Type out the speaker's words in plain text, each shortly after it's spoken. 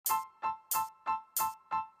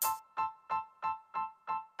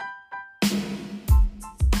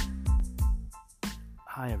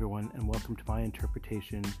Hi everyone, and welcome to my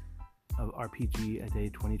interpretation of RPG A Day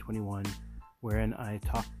 2021, wherein I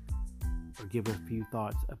talk or give a few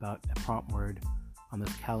thoughts about a prompt word on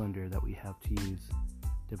this calendar that we have to use,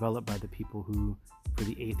 developed by the people who, for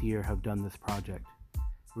the 8th year, have done this project.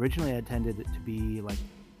 Originally I intended it to be like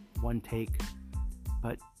one take,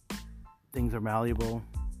 but things are malleable.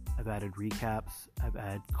 I've added recaps, I've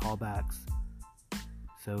added callbacks,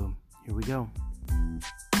 so here we go.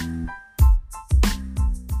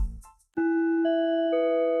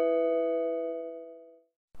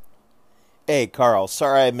 Hey, Carl,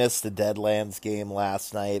 sorry I missed the Deadlands game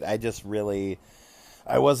last night. I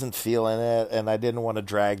wasn't feeling it, and I didn't want to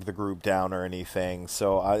drag the group down or anything.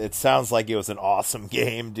 So it sounds like it was an awesome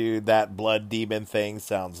game, dude. That blood demon thing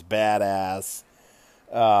sounds badass.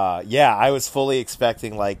 Yeah, I was fully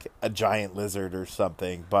expecting like a giant lizard or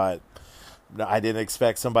something, but I didn't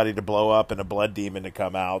expect somebody to blow up and a blood demon to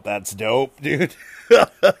come out. That's dope, dude.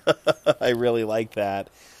 I really like that.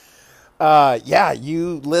 Yeah,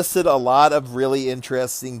 you listed a lot of really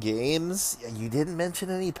interesting games. You didn't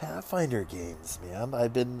mention any Pathfinder games, man.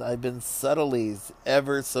 I've been subtly,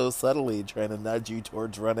 ever so subtly, trying to nudge you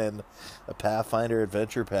towards running a Pathfinder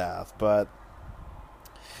adventure path. But,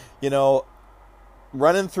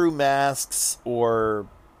 running through Masks or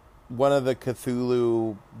one of the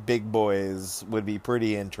Cthulhu big boys would be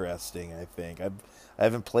pretty interesting, I think. I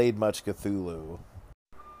haven't played much Cthulhu.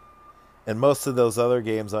 And most of those other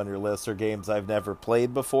games on your list are games I've never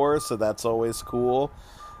played before, so that's always cool.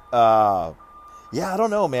 Yeah, I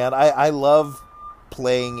don't know, man. I love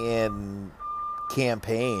playing in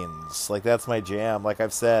campaigns. Like, that's my jam. Like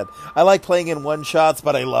I've said, I like playing in one-shots,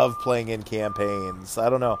 but I love playing in campaigns.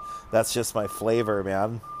 I don't know. That's just my flavor,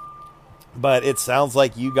 man. But it sounds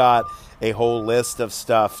like you got a whole list of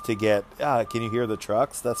stuff to get. Can you hear the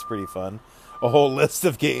trucks? That's pretty fun. A whole list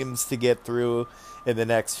of games to get through in the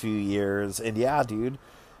next few years. And yeah, dude,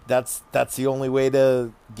 that's the only way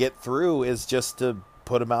to get through is just to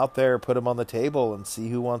put them out there, put them on the table, and see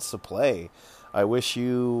who wants to play. I wish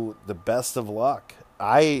you the best of luck.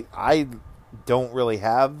 I don't really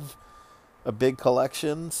have a big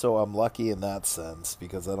collection, so I'm lucky in that sense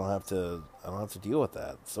because I don't have to deal with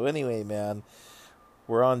that. So anyway, man,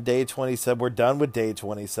 we're on day 27. We're done with day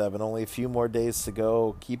 27. Only a few more days to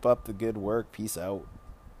go. Keep up the good work. Peace out.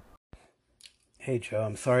 Hey Joe,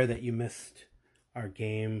 I'm sorry that you missed our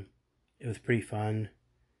game. It was pretty fun.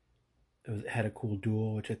 It had a cool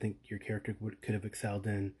duel, which I think your character could have excelled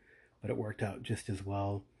in, but it worked out just as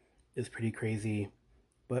well. It's pretty crazy.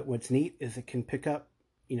 But what's neat is it can pick up,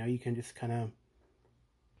 you can just kind of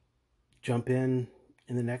jump in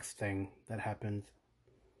the next thing that happens.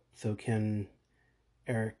 So can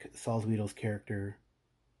Eric Salzwedell's character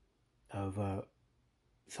of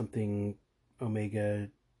something Omega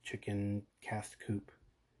Chicken Cast Coop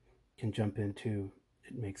can jump into.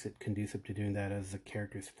 It makes it conducive to doing that as the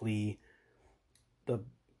characters flee the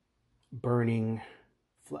burning,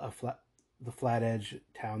 the flat edge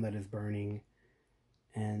town that is burning,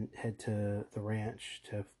 and head to the ranch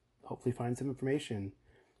to hopefully find some information.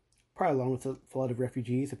 Probably along with a flood of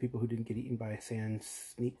refugees, of people who didn't get eaten by sand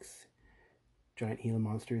sneaks, giant Gila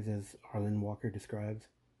monsters, as Arlen Walker describes.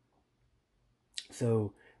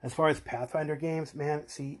 So, as far as Pathfinder games, man,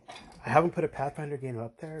 see, I haven't put a Pathfinder game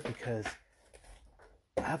up there because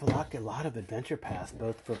I have a lot of adventure paths,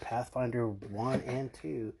 both for Pathfinder 1 and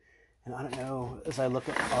 2. And I don't know, as I look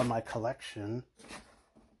on my collection,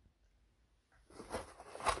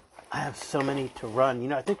 I have so many to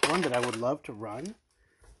run. I think one that I would love to run,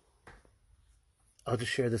 I'll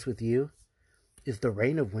just share this with you, is The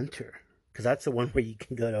Reign of Winter. Because that's the one where you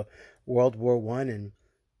can go to World War I and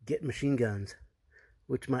get machine guns,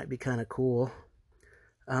 which might be kind of cool.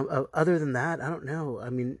 Other than that, I don't know. I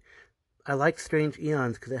mean, I like Strange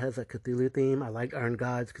Eons because it has that Cthulhu theme. I like Iron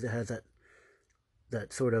Gods because it has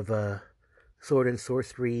that sort of sword and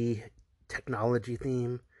sorcery technology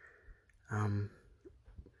theme. Hard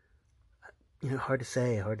to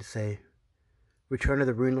say. Return of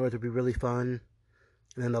the Rune Lords would be really fun.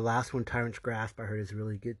 And then the last one, Tyrant's Grasp, I heard is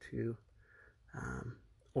really good too.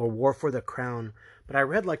 Or War for the Crown. But I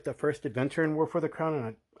read like the first adventure in War for the Crown, and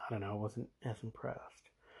I don't know, I wasn't as impressed.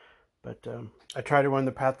 But I tried to run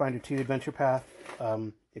the Pathfinder 2 adventure path,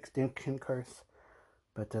 Extinction Curse,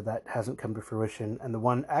 but that hasn't come to fruition. And the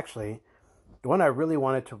one I really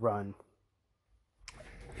wanted to run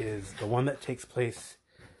is the one that takes place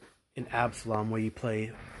in Absalom, where you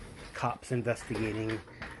play cops investigating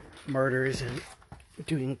murders and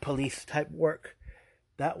doing police type work.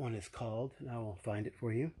 That one is called, and I will find it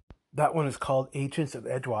for you. That one is called Agents of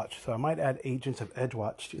Edgewatch. So I might add Agents of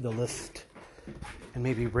Edgewatch to the list and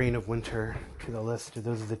maybe Reign of Winter to the list.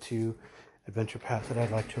 Those are the two adventure paths that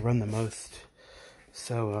I'd like to run the most.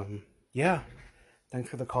 So, yeah, thanks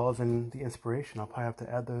for the calls and the inspiration. I'll probably have to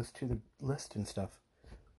add those to the list and stuff.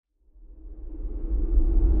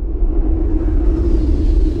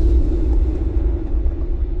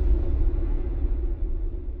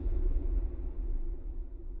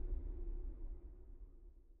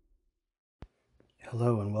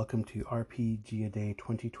 Hello and welcome to RPG A Day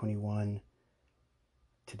 2021.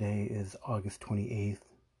 Today is August 28th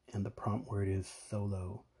and the prompt word is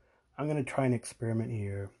solo. I'm going to try an experiment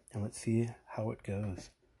here and let's see how it goes.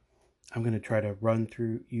 I'm going to try to run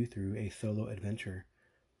you through a solo adventure.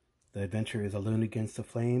 The adventure is Alone Against the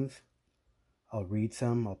Flames. I'll read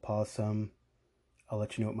some, I'll pause some, I'll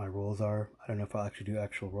let you know what my roles are. I don't know if I'll actually do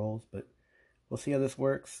actual roles, but we'll see how this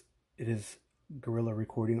works. It is guerrilla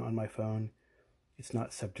recording on my phone. It's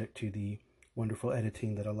not subject to the wonderful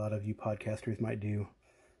editing that a lot of you podcasters might do.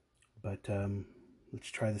 But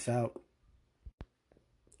let's try this out.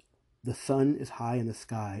 The sun is high in the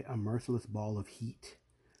sky, a merciless ball of heat.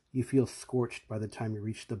 You feel scorched by the time you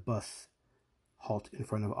reach the bus halt in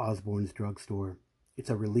front of Osborne's drugstore. It's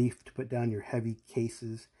a relief to put down your heavy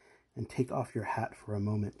cases and take off your hat for a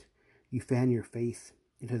moment. You fan your face.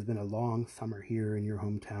 It has been a long summer here in your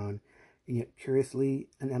hometown, and yet curiously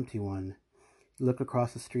an empty one. You look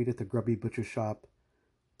across the street at the grubby butcher shop,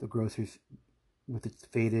 the grocer's with its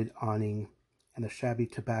faded awning, and the shabby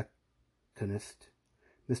tobacconist.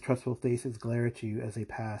 Mistrustful faces glare at you as they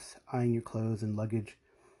pass, eyeing your clothes and luggage.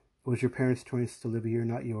 It was your parents' choice to live here,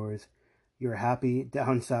 not yours. You are happy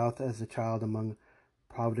down south as a child among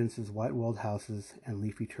Providence's white-walled houses and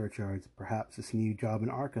leafy churchyards. Perhaps this new job in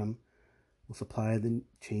Arkham will supply the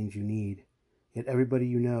change you need. Yet everybody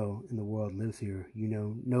you know in the world lives here. You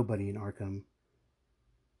know nobody in Arkham.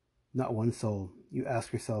 Not one soul. You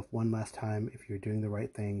ask yourself one last time if you're doing the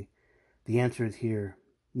right thing. The answer is here.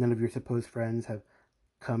 None of your supposed friends have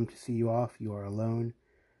come to see you off. You are alone.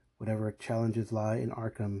 Whatever challenges lie in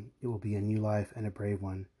Arkham, it will be a new life and a brave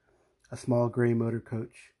one. A small gray motor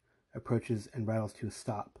coach approaches and rattles to a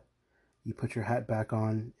stop. You put your hat back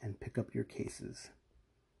on and pick up your cases.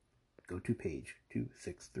 Go to page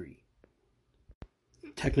 263.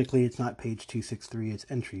 Technically, it's not page 263, it's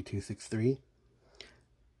entry 263.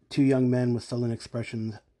 Two young men with sullen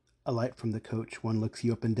expressions alight from the coach. One looks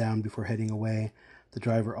you up and down before heading away. The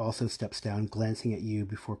driver also steps down, glancing at you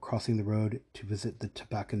before crossing the road to visit the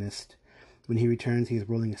tobacconist. When he returns, he is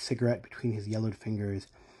rolling a cigarette between his yellowed fingers.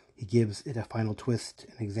 He gives it a final twist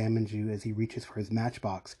and examines you as he reaches for his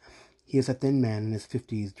matchbox. He is a thin man in his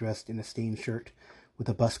 50s, dressed in a stained shirt with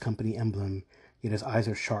a bus company emblem, yet his eyes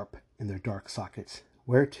are sharp in their dark sockets.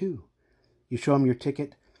 Where to? You show him your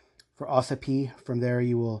ticket for Ossipee. From there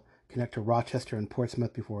you will connect to Rochester and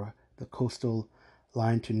Portsmouth before the coastal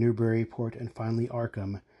line to Newburyport and finally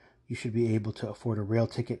Arkham. You should be able to afford a rail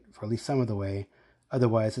ticket for at least some of the way.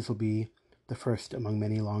 Otherwise, this will be the first among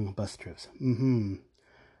many long bus trips.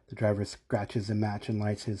 The driver scratches a match and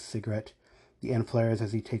lights his cigarette. The end flares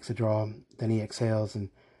as he takes a draw. Then he exhales and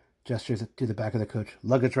gestures to the back of the coach.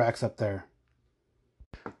 Luggage rack's up there.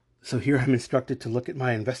 So here I'm instructed to look at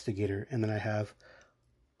my investigator, and then I have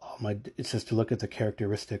it says to look at the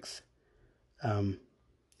characteristics.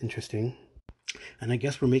 Interesting. And I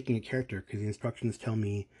guess we're making a character because the instructions tell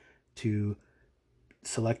me to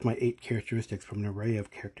select my 8 characteristics from an array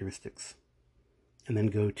of characteristics and then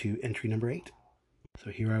go to entry number 8. So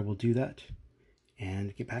here I will do that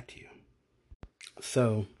and get back to you.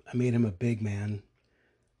 So I made him a big man,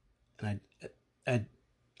 and I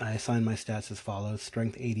assigned my stats as follows: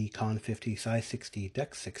 strength 80, con 50, size 60,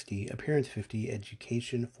 dex 60, appearance 50,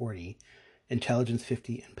 education 40, intelligence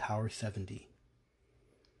 50, and power 70.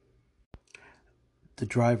 The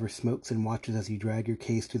driver smokes and watches as you drag your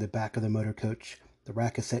case to the back of the motor coach. The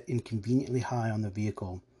rack is set inconveniently high on the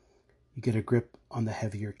vehicle. You get a grip on the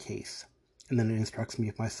heavier case. And then it instructs me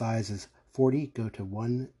if my size is 40, go to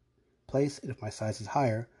one place, and if my size is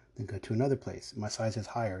higher, then go to another place. My size is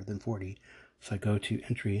higher than 40, so I go to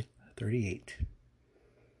entry 38.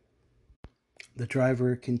 The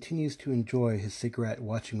driver continues to enjoy his cigarette,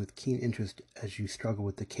 watching with keen interest as you struggle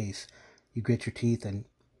with the case. You grit your teeth and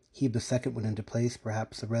heave the second one into place.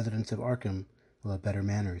 Perhaps the residents of Arkham will have better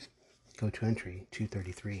manners. Go to entry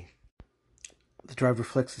 233. The driver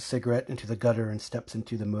flicks the cigarette into the gutter and steps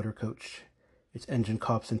into the motor coach. Its engine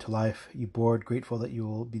coughs into life. You board, grateful that you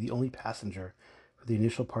will be the only passenger for the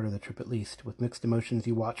initial part of the trip at least. With mixed emotions,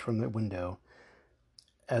 you watch from the window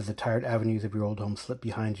as the tired avenues of your old home slip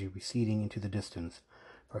behind you, receding into the distance.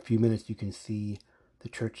 For a few minutes you can see the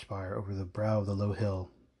church spire over the brow of the low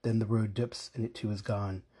hill. Then the road dips and it too is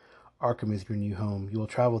gone. Arkham is your new home. You will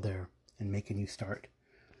travel there and make a new start.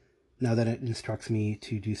 Now that it instructs me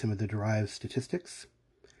to do some of the derived statistics,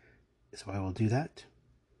 so I will do that.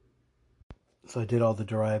 So I did all the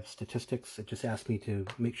derived statistics. It just asked me to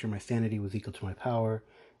make sure my sanity was equal to my power,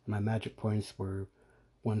 and my magic points were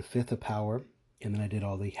 1/5 of power. And then I did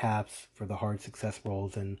all the halves for the hard success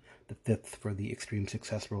rolls and the fifth for the extreme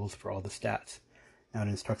success rolls for all the stats. Now it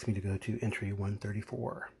instructs me to go to entry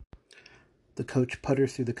 134. The coach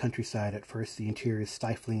putters through the countryside. At first, the interior is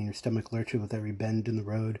stifling and your stomach lurches with every bend in the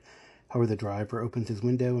road. However, the driver opens his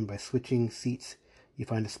window, and by switching seats, you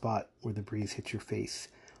find a spot where the breeze hits your face.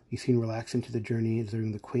 You seem relaxed into the journey,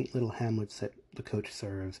 observing the quaint little hamlets that the coach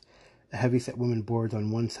serves. A heavy-set woman boards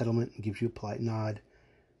on one settlement and gives you a polite nod.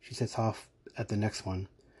 She sets off at the next one.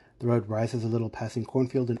 The road rises a little, passing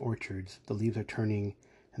cornfields and orchards. The leaves are turning,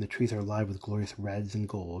 and the trees are alive with glorious reds and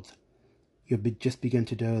golds. You have just begun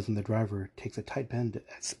to doze, and the driver takes a tight bend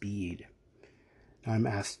at speed. Now I'm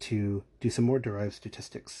asked to do some more derived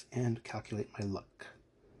statistics and calculate my luck.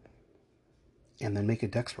 And then make a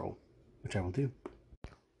dex roll, which I will do.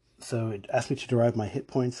 So it asked me to derive my hit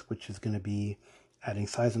points, which is going to be adding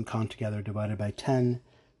size and con together divided by 10.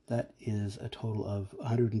 That is a total of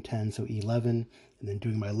 110, so 11. And then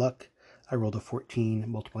doing my luck, I rolled a 14,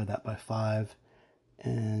 multiply that by 5,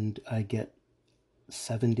 and I get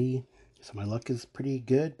 70. So my luck is pretty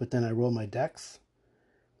good, but then I roll my dex,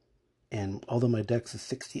 and although my dex is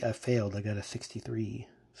 60, I failed. I got a 63,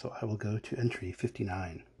 so I will go to entry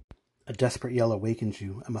 59. A desperate yell awakens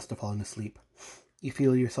you. I must have fallen asleep. You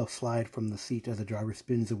feel yourself slide from the seat as the driver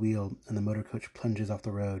spins the wheel and the motor coach plunges off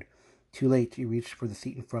the road. Too late, you reach for the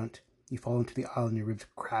seat in front. You fall into the aisle and your ribs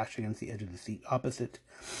crash against the edge of the seat opposite.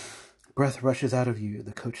 Breath rushes out of you.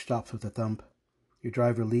 The coach stops with a thump. Your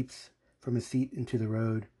driver leaps from his seat into the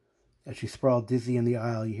road. As you sprawl dizzy in the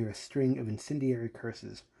aisle, you hear a string of incendiary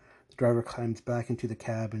curses. The driver climbs back into the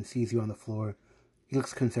cab and sees you on the floor. He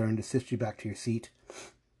looks concerned, assists you back to your seat.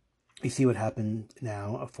 You see what happened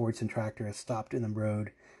now. A Fordson tractor has stopped in the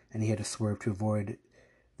road, and he had to swerve to avoid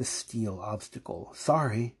the steel obstacle.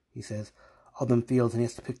 Sorry, he says. All them fields, and he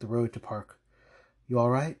has to pick the road to park. You all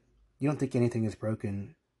right? You don't think anything is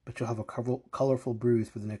broken, but you'll have a colorful bruise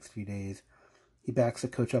for the next few days. He backs the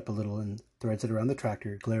coach up a little and threads it around the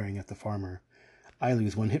tractor, glaring at the farmer. I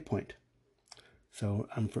lose 1 hit point. So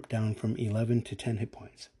I'm down from 11 to 10 hit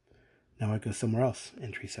points. Now I go somewhere else,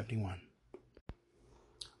 entry 71.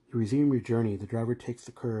 You resume your journey. The driver takes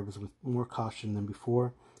the curbs with more caution than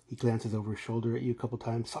before. He glances over his shoulder at you a couple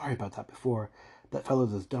times. Sorry about that before. That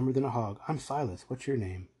fellow's as dumber than a hog. I'm Silas. What's your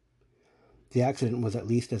name? The accident was at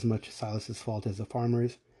least as much Silas's fault as the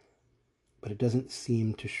farmer's, but it doesn't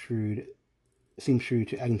seem shrewd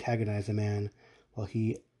to antagonize a man while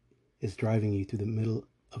he is driving you through the middle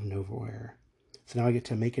of nowhere. So now I get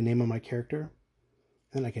to make a name on my character,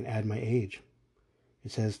 and I can add my age.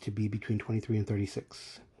 It says to be between 23 and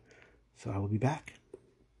 36. So I will be back.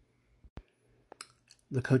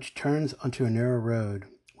 The coach turns onto a narrow road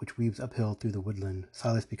which weaves uphill through the woodland.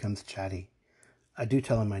 Silas becomes chatty. I do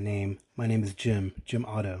tell him my name. My name is Jim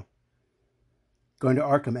Otto. Going to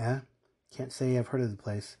Arkham, eh? Can't say I've heard of the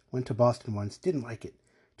place. Went to Boston once. Didn't like it.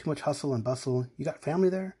 Too much hustle and bustle. You got family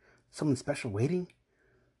there? Someone special waiting?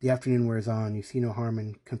 The afternoon wears on. You see no harm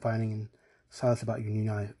in confiding in Silas about your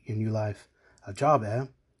new life. A job, eh?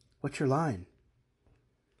 What's your line?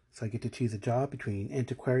 So I get to choose a job between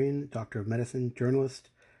antiquarian, doctor of medicine, journalist,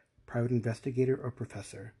 private investigator, or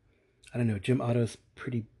professor. I don't know. Jim Otto's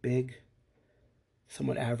pretty big.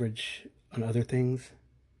 Somewhat average on other things.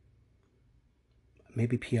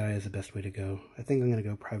 Maybe PI is the best way to go. I think I'm going to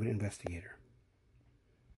go private investigator.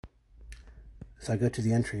 So I go to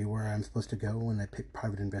the entry where I'm supposed to go when I pick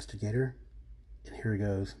private investigator. And here it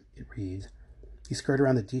goes. It reads, you skirt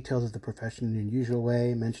around the details of the profession in your usual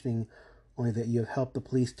way, mentioning only that you have helped the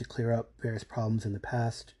police to clear up various problems in the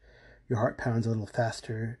past. Your heart pounds a little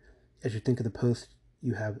faster as you think of the post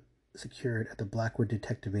you have secured at the Blackwood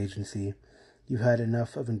Detective Agency. You've had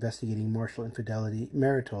enough of investigating marital infidelity,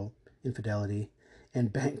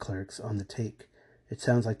 and bank clerks on the take. It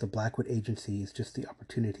sounds like the Blackwood Agency is just the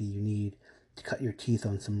opportunity you need to cut your teeth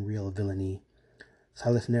on some real villainy.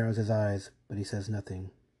 Silas narrows his eyes, but he says nothing.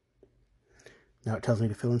 Now it tells me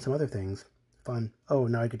to fill in some other things. Fun. Oh,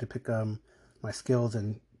 now I get to pick my skills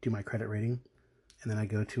and do my credit rating. And then I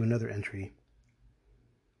go to another entry.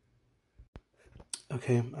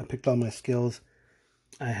 Okay, I picked all my skills.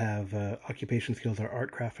 I have occupation skills are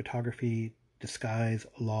art, craft, photography, disguise,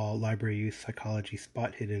 law, library use, psychology,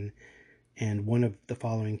 spot hidden, and one of the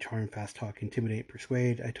following: charm, fast talk, intimidate,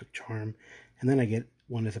 persuade. I took charm, and then I get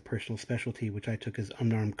one as a personal specialty, which I took as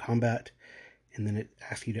unarmed combat, and then it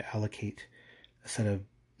asks you to allocate a set of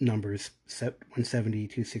numbers, 170,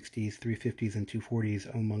 260s, 350s, and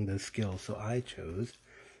 240s among those skills. So I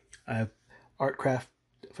have art, craft,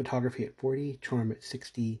 photography at 40, charm at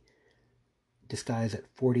 60, disguise at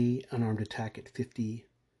 40, unarmed attack at 50.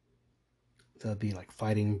 So that'd be like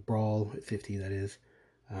fighting, brawl at 50, that is.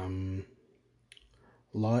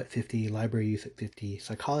 Law at 50, library use at 50,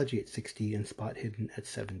 psychology at 60, and spot hidden at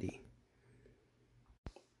 70.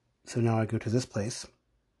 So now I go to this place,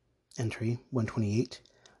 entry 128.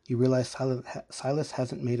 You realize Silas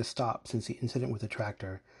hasn't made a stop since the incident with the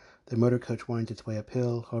tractor. The motor coach winds its way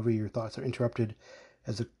uphill. However, your thoughts are interrupted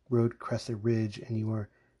as the road crests a ridge and you are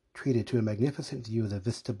treated to a magnificent view of the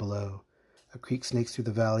vista below. A creek snakes through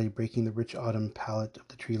the valley, breaking the rich autumn palette of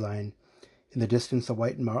the tree line. In the distance, the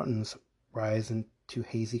white mountains rise into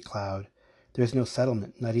hazy cloud. There is no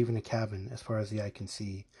settlement, not even a cabin, as far as the eye can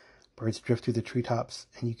see. Birds drift through the treetops,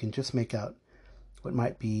 and you can just make out what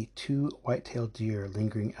might be 2 white-tailed deer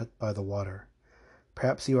lingering out by the water.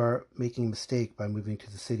 Perhaps you are making a mistake by moving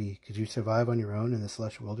to the city. Could you survive on your own in this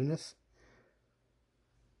lush wilderness?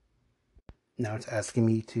 Now it's asking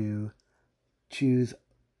me to choose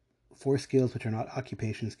 4 skills which are not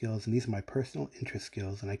occupation skills, and these are my personal interest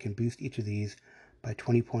skills, and I can boost each of these by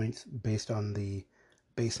 20 points based on the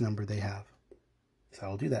base number they have. So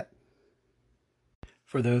I'll do that.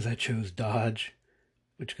 For those, I chose dodge,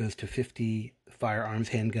 which goes to 50, firearms,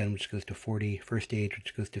 handgun, which goes to 40, first aid,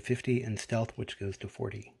 which goes to 50, and stealth, which goes to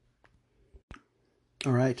 40.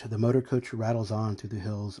 All right, the motor coach rattles on through the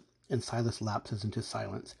hills, and Silas lapses into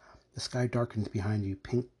silence. The sky darkens behind you,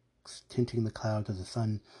 pinks tinting the clouds as the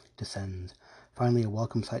sun descends. Finally, a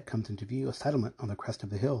welcome sight comes into view, a settlement on the crest of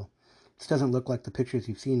the hill. This doesn't look like the pictures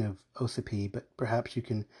you've seen of Ossipee, but perhaps you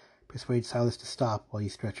can persuade Silas to stop while you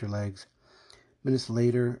stretch your legs. Minutes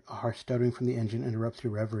later, a harsh stuttering from the engine interrupts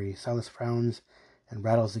your reverie. Silas frowns and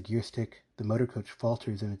rattles the gear stick. The motor coach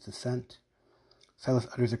falters in its ascent. Silas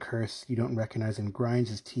utters a curse you don't recognize and grinds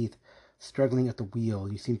his teeth, struggling at the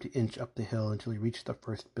wheel. You seem to inch up the hill until you reach the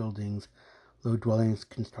first buildings, low dwellings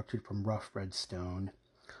constructed from rough red stone.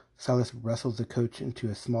 Silas wrestles the coach into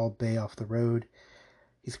a small bay off the road.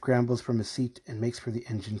 He scrambles from his seat and makes for the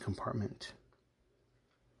engine compartment.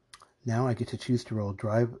 Now I get to choose to roll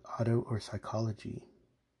drive, auto, or psychology.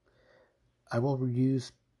 I will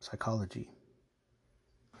use psychology.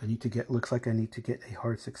 Looks like I need to get a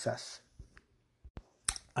hard success.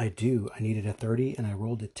 I do. I needed a 30 and I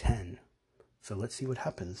rolled a 10. So let's see what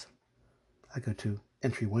happens. I go to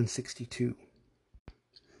entry 162.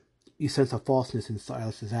 You sense a falseness in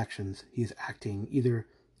Silas's actions. He is acting. Either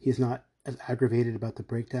he is not as aggravated about the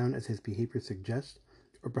breakdown as his behavior suggests,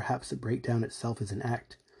 or perhaps the breakdown itself is an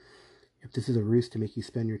act. If this is a ruse to make you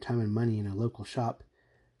spend your time and money in a local shop,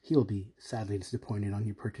 he will be sadly disappointed on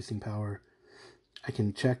your purchasing power. I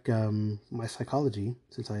can check my psychology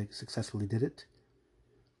since I successfully did it.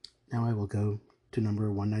 Now I will go to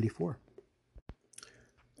number 194.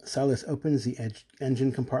 Silas opens the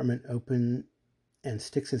engine compartment open and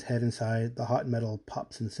sticks his head inside. The hot metal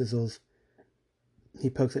pops and sizzles.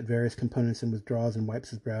 He pokes at various components and withdraws and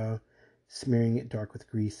wipes his brow, smearing it dark with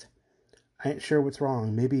grease. I ain't sure what's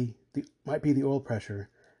wrong. Might be the oil pressure.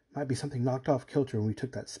 Might be something knocked off kilter when we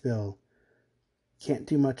took that spill. Can't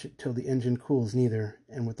do much till the engine cools neither,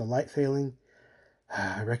 and with the light failing,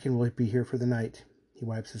 I reckon we'll be here for the night. He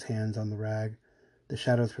wipes his hands on the rag. The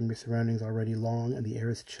shadows from your surroundings are already long, and the air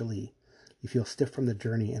is chilly. You feel stiff from the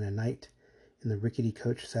journey, and a night in the rickety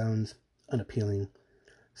coach sounds unappealing.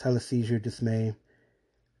 Silas sees your dismay.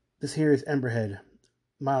 This here is Emberhead,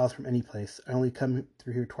 miles from any place. I only come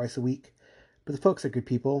through here twice a week, but the folks are good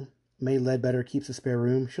people. May Ledbetter keeps a spare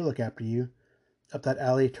room. She'll look after you. Up that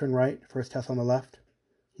alley, turn right, first house on the left.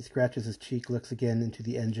 He scratches his cheek, looks again into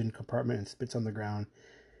the engine compartment, and spits on the ground.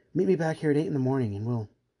 Meet me back here at 8 in the morning, and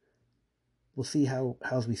we'll see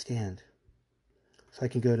how's we stand. So I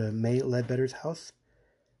can go to May Ledbetter's house,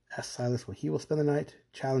 ask Silas where he will spend the night,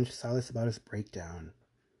 challenge Silas about his breakdown.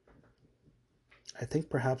 I think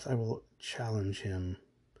perhaps I will challenge him,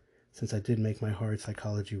 since I did make my hard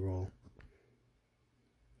psychology roll.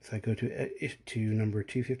 So I go to number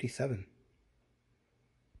 257.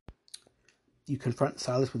 You confront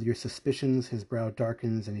Silas with your suspicions. His brow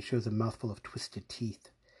darkens, and he shows a mouthful of twisted teeth.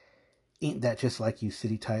 Ain't that just like you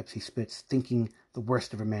city types, he spits, thinking the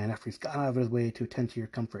worst of a man after he's gone out of his way to attend to your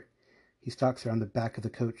comfort. He stalks around the back of the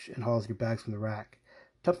coach and hauls your bags from the rack,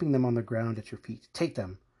 dumping them on the ground at your feet. Take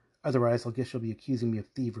them! Otherwise, I'll guess you'll be accusing me of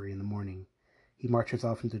thievery in the morning. He marches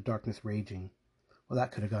off into darkness, raging. Well,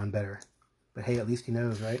 that could have gone better. But hey, at least he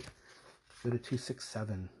knows, right? Go to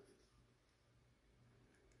 267.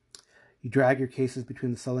 You drag your cases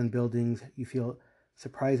between the sullen buildings. You feel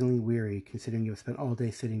surprisingly weary, considering you have spent all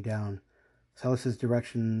day sitting down. Silas's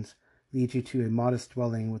directions lead you to a modest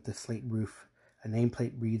dwelling with a slate roof. A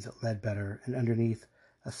nameplate reads Ledbetter, and underneath,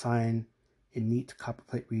 a sign in neat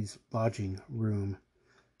copperplate reads Lodging Room.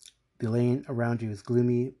 The lane around you is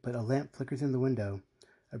gloomy, but a lamp flickers in the window.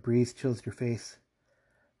 A breeze chills your face.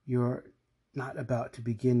 You're not about to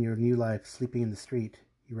begin your new life sleeping in the street.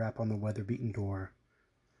 You rap on the weather-beaten door.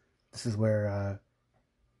 This is where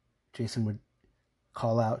Jason would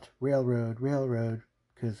call out, "Railroad, railroad,"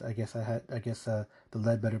 because I guess the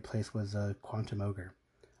Ledbetter place was Quantum Ogre.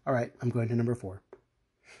 All right, I'm going to number 4.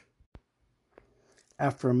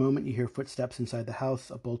 After a moment, you hear footsteps inside the house.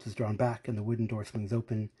 A bolt is drawn back, and the wooden door swings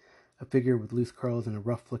open. A figure with loose curls and a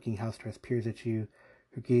rough-looking house dress peers at you.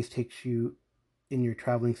 Her gaze takes you in your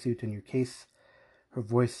traveling suit and your case. Her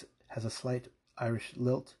voice has a slight Irish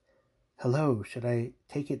lilt. "Hello, should I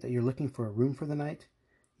take it that you're looking for a room for the night?"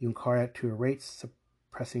 You inquire to her rates,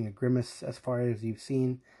 suppressing a grimace. As far as you've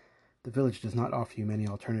seen, the village does not offer you many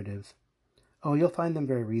alternatives. "Oh, you'll find them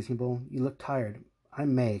very reasonable. You look tired.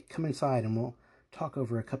 I'm May. Come inside and we'll talk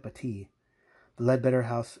over a cup of tea." The Ledbetter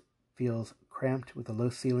house feels cramped with a low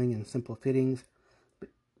ceiling and simple fittings, but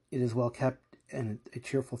it is well kept, and a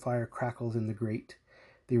cheerful fire crackles in the grate.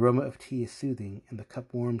 The aroma of tea is soothing, and the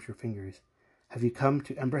cup warms your fingers. "Have you come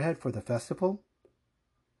to Emberhead for the festival?"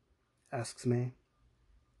 asks May.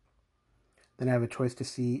 Then I have a choice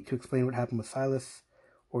to explain what happened with Silas,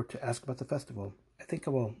 or to ask about the festival. I think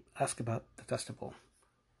I will ask about the festival.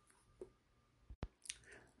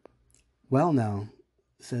 "Well now,"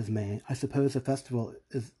 says May, "I suppose the festival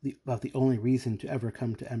is about the only reason to ever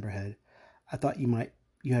come to Emberhead. I thought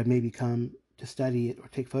you had maybe come to study it or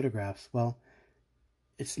take photographs. Well,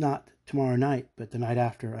 it's not tomorrow night, but the night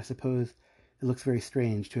after. I suppose it looks very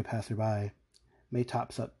strange to a passerby." May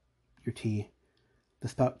tops up your tea. The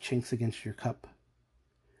spout chinks against your cup.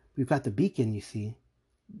 "We've got the beacon, you see.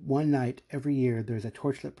 One night every year there's a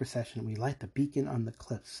torchlit procession, and we light the beacon on the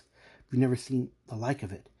cliffs. We've never seen the like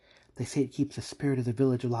of it. They say it keeps the spirit of the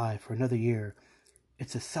village alive for another year.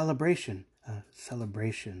 It's a celebration." "A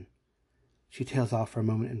celebration." She tails off for a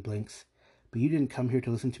moment and blinks. "But you didn't come here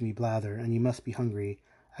to listen to me blather, and you must be hungry.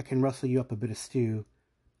 I can rustle you up a bit of stew.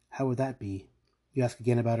 How would that be?" You ask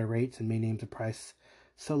again about her rates, and May names a price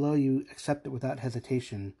so low you accept it without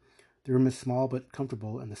hesitation. The room is small but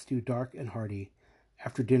comfortable, and the stew dark and hearty.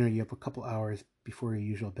 After dinner, you have a couple hours before your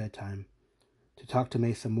usual bedtime. To talk to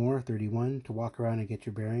May some more, 31, to walk around and get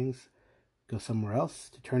your bearings, go somewhere else,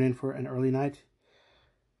 to turn in for an early night.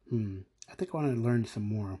 I think I want to learn some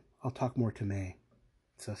more. I'll talk more to May.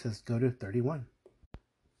 So it says go to 31.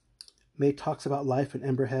 May talks about life in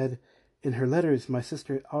Emberhead. "In her letters, my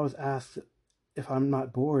sister always asks if I'm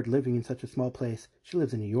not bored living in such a small place. She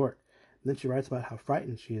lives in New York. And then she writes about how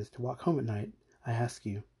frightened she is to walk home at night. I ask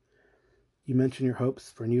you. You mention your hopes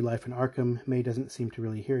for a new life in Arkham. May doesn't seem to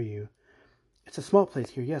really hear you. "It's a small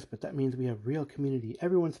place here, yes, but that means we have real community.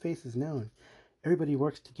 Everyone's face is known. Everybody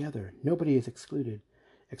works together. Nobody is excluded,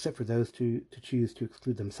 except for those to choose to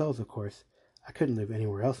exclude themselves, of course. I couldn't live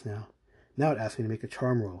anywhere else now. Now it asks me to make a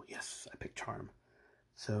charm roll. Yes, I picked charm.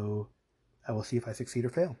 So I will see if I succeed or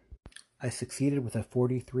fail." I succeeded with a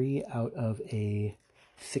 43 out of a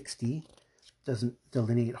 60. Doesn't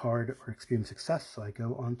delineate hard or extreme success, so I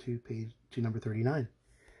go on to number 39.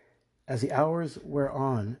 As the hours wear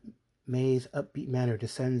on, May's upbeat manner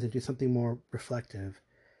descends into something more reflective.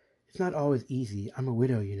 "It's not always easy. I'm a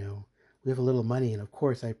widow, you know. We have a little money, and of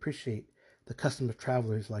course I appreciate the custom of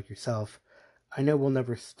travelers like yourself. I know we'll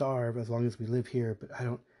never starve as long as we live here, but I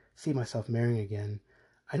don't see myself marrying again.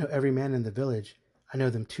 I know every man in the village. I know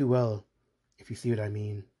them too well, if you see what I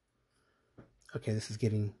mean." Okay, this is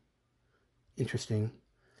getting interesting.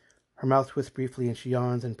 Her mouth twists briefly, and she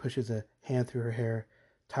yawns and pushes a hand through her hair.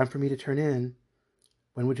 "Time for me to turn in.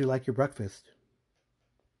 When would you like your breakfast?"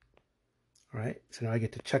 All right, so now I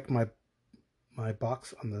get to check my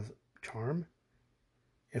box on the charm.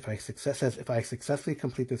 If I successfully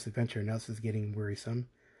complete this adventure, now this is getting worrisome,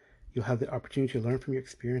 you'll have the opportunity to learn from your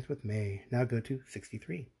experience with May. Now go to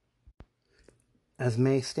 63. As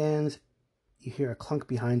May stands, you hear a clunk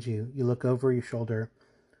behind you. You look over your shoulder,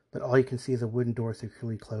 but all you can see is a wooden door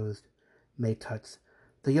securely closed. May tuts.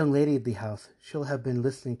 "The young lady of the house. She'll have been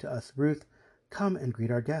listening to us. Ruth, come and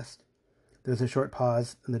greet our guest." There's a short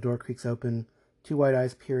pause, and the door creaks open. 2 white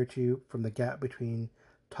eyes peer at you from the gap between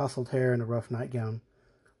tousled hair and a rough nightgown.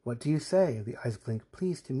 "What do you say?" The eyes blink.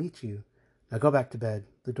 "Pleased to meet you." "Now go back to bed."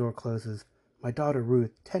 The door closes. "My daughter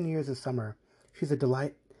Ruth, 10 years this summer. She's a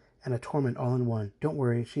delight and a torment all in one. Don't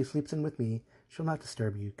worry, she sleeps in with me. She'll not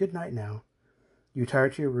disturb you. Good night now." You retire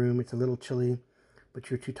to your room. It's a little chilly, but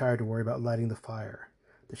you're too tired to worry about lighting the fire.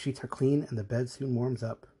 The sheets are clean and the bed soon warms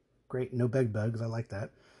up. Great, no bed bugs, I like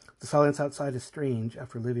that. The silence outside is strange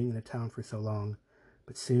after living in a town for so long,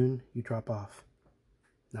 but soon you drop off.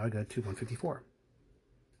 Now I go to 154.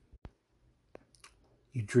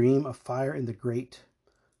 You dream of fire in the grate,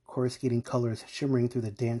 coruscating colors shimmering through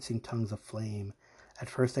the dancing tongues of flame. At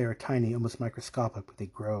first they are tiny, almost microscopic, but they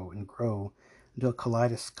grow and grow until a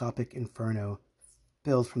kaleidoscopic inferno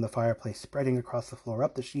fills from the fireplace, spreading across the floor.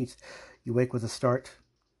 Up the sheets, you wake with a start.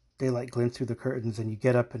 Daylight glints through the curtains, and you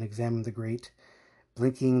get up and examine the grate,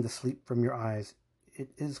 blinking the sleep from your eyes. It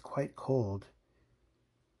is quite cold.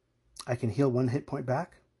 I can heal 1 hit point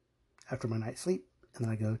back after my night's sleep, and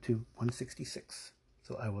then I go to 166.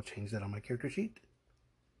 So I will change that on my character sheet.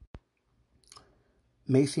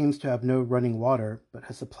 May seems to have no running water, but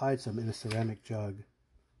has supplied some in a ceramic jug.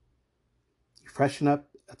 You freshen up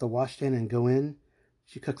at the washstand and go in.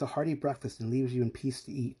 She cooks a hearty breakfast and leaves you in peace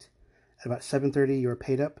to eat. At about 7:30, you are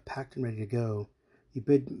paid up, packed, and ready to go. You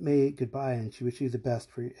bid May goodbye, and she wishes you the best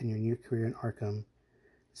in your new career in Arkham. It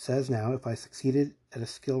says now, if I succeeded at a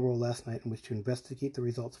skill roll last night and wish to investigate the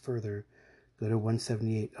results further, go to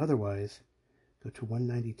 178. Otherwise, go to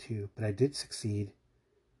 192. But I did succeed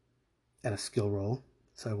at a skill roll,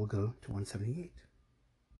 so I will go to 178.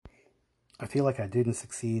 I feel like I didn't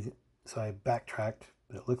succeed, so I backtracked,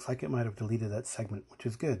 but it looks like it might have deleted that segment, which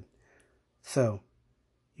is good. So,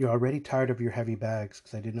 you're already tired of your heavy bags,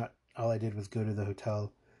 because all I did was go to the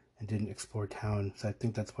hotel and didn't explore town, so I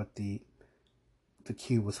think that's what the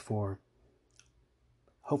queue was for.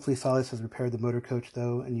 Hopefully Silas has repaired the motor coach,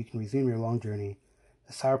 though, and you can resume your long journey.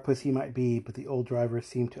 A sourpuss he might be, but the old driver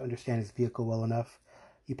seemed to understand his vehicle well enough.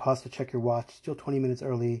 You pause to check your watch, still 20 minutes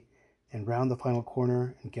early, and round the final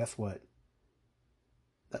corner, and guess what?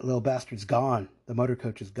 That little bastard's gone. The motor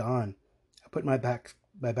coach is gone. I put my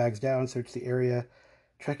bags down, searched the area,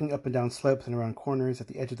 trekking up and down slopes and around corners at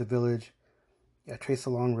the edge of the village. I trace a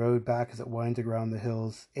long road back as it winds around the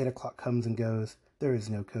hills. 8 o'clock comes and goes. There is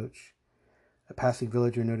no coach. A passing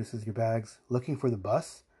villager notices your bags. Looking for the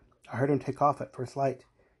bus? I heard him take off at first light.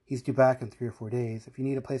 He's due back in 3 or 4 days. If you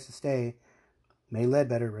need a place to stay, May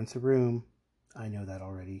Ledbetter rents a room. I know that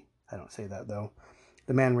already. I don't say that, though.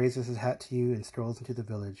 The man raises his hat to you and strolls into the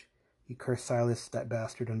village. You curse Silas, that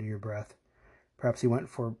bastard, under your breath. Perhaps he went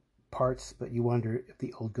for parts, but you wonder if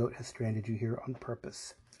the old goat has stranded you here on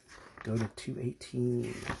purpose. Go to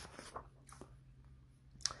 218.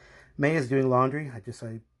 May is doing laundry. I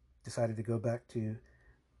decided to go back to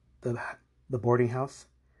the boarding house,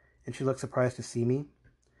 and she looks surprised to see me.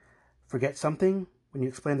 Forget something? When you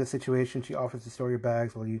explain the situation, she offers to store your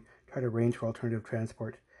bags while you try to arrange for alternative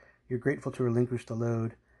transport. You're grateful to relinquish the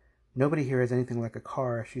load. Nobody here has anything like a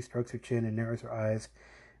car. She strokes her chin and narrows her eyes.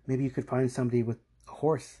 Maybe you could find somebody with a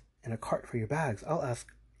horse and a cart for your bags. I'll ask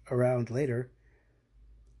around later.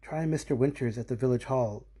 Try Mr. Winters at the village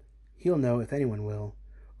hall. He'll know if anyone will.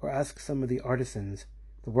 Or ask some of the artisans.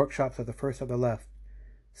 The workshops are the first on the left.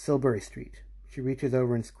 Silbury Street. She reaches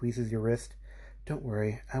over and squeezes your wrist. Don't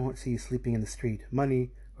worry, I won't see you sleeping in the street,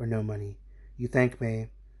 money or no money. You thank May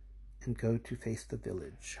and go to face the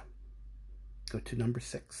village. Go to number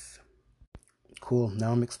 6. Cool,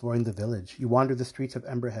 now I'm exploring the village. You wander the streets of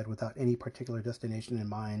Emberhead without any particular destination in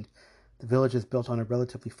mind. The village is built on a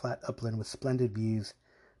relatively flat upland with splendid views.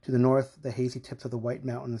 To the north, the hazy tips of the White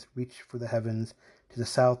Mountains reach for the heavens. To the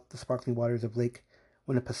south, the sparkling waters of Lake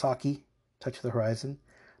Winnipesaukee touch the horizon.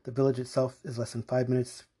 The village itself is less than 5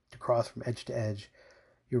 minutes to cross from edge to edge.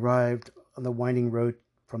 You arrived on the winding road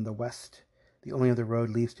from the west. The only other road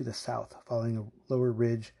leads to the south, following a lower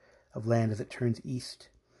ridge of land as it turns east.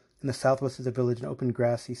 In the southwest of the village, an open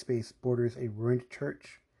grassy space borders a ruined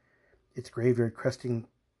church, its graveyard cresting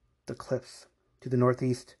the cliffs. To the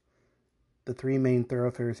northeast, the 3 main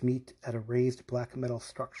thoroughfares meet at a raised black metal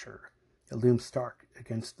structure. It looms stark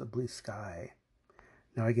against the blue sky.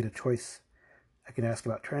 Now I get a choice. I can ask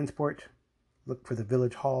about transport, look for the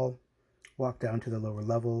village hall, walk down to the lower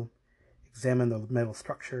level, examine the metal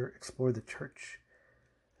structure, explore the church,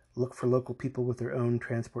 look for local people with their own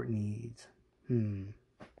transport needs.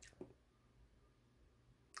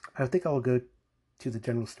 I think I'll go to the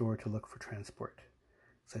general store to look for transport.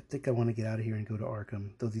 So I think I want to get out of here and go to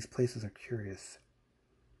Arkham, though these places are curious.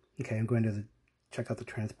 Okay, I'm going to check out the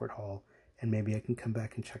transport hall, and maybe I can come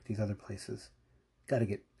back and check these other places. Gotta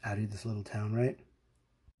get out of this little town, right?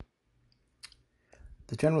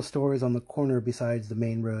 The general store is on the corner beside the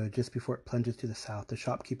main road, just before it plunges to the south. The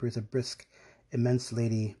shopkeeper is a brisk, immense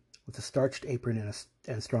lady with a starched apron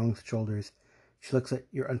and strong shoulders. She looks at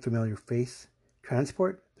your unfamiliar face.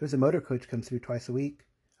 Transport? There's a motor coach comes through twice a week.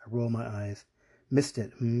 I roll my eyes. Missed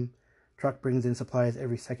it, hmm? Truck brings in supplies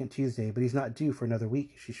every second Tuesday, but he's not due for another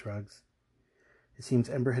week, she shrugs. It seems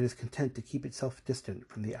Emberhead is content to keep itself distant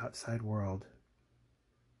from the outside world.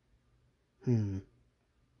 I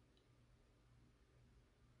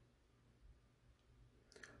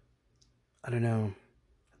don't know.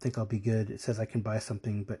 I think I'll be good. It says I can buy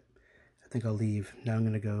something, but I think I'll leave. Now I'm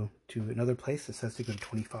going to go to another place. It says to go to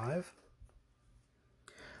 25.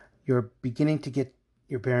 You're beginning to get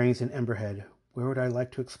your bearings in Emberhead. Where would I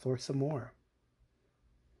like to explore some more?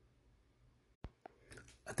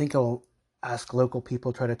 I think I'll ask local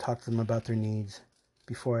people, try to talk to them about their needs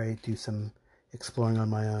before I do some exploring on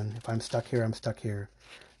my own. If I'm stuck here, I'm stuck here.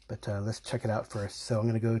 But let's check it out first. So I'm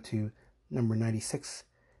going to go to number 96.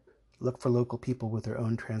 Look for local people with their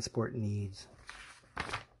own transport needs. You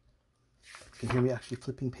can hear me actually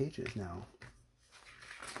flipping pages now.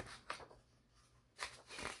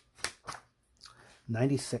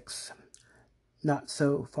 96. Not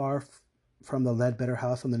so far from the Ledbetter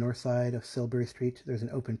House on the north side of Silbury Street, there's an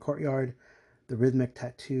open courtyard. The rhythmic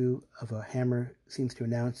tattoo of a hammer seems to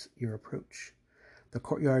announce your approach. The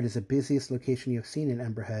courtyard is the busiest location you have seen in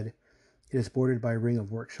Emberhead. It is bordered by a ring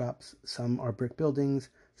of workshops. Some are brick buildings,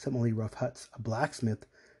 some only rough huts. A blacksmith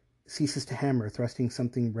ceases to hammer, thrusting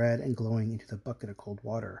something red and glowing into the bucket of cold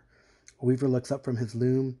water. A weaver looks up from his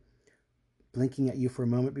loom, blinking at you for a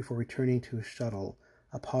moment before returning to his shuttle.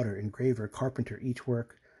 A potter, engraver, carpenter each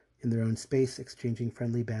work in their own space, exchanging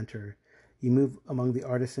friendly banter. You move among the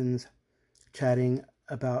artisans, chatting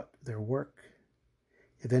about their work.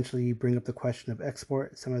 Eventually you bring up the question of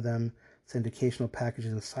export. Some of them send occasional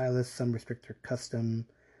packages of Silas. Some restrict their custom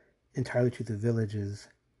entirely to the villagers.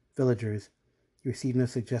 You receive no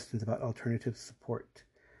suggestions about alternative support.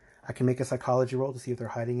 I can make a psychology roll to see if they're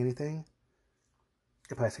hiding anything.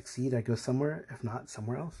 If I succeed, I go somewhere. If not,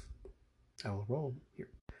 somewhere else. I will roll here.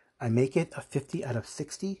 I make it a 50 out of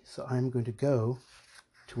 60, so I'm going to go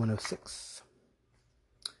to 106.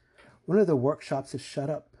 One of the workshops is shut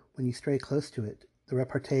up. When you stray close to it, the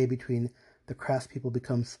repartee between the craftspeople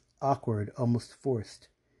becomes awkward, almost forced.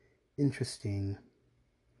 Interesting.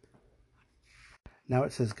 Now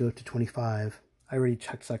it says go to 25. I already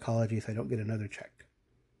checked psychology, so I don't get another check.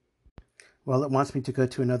 Well, it wants me to go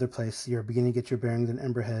to another place. You're beginning to get your bearings in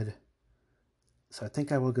Emberhead. So I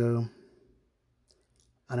think I will go,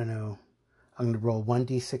 I don't know. I'm going to roll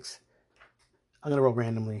 1d6. I'm going to roll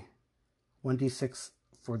randomly. 1d6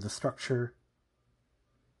 for the structure.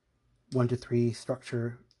 1 to 3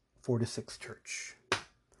 structure. 4 to 6 church. I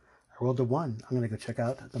rolled a 1. I'm going to go check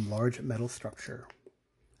out the large metal structure.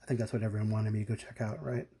 I think that's what everyone wanted me to go check out,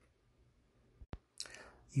 right?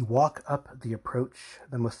 You walk up the approach,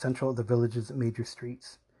 the most central of the village's major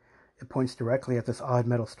streets. It points directly at this odd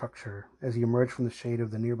metal structure. As you emerge from the shade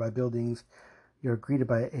of the nearby buildings, you are greeted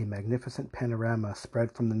by a magnificent panorama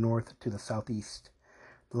spread from the north to the southeast.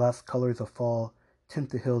 The last colors of fall tint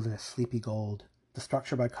the hills in a sleepy gold. The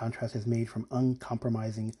structure, by contrast, is made from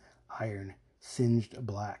uncompromising iron, singed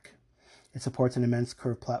black. It supports an immense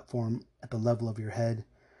curved platform at the level of your head.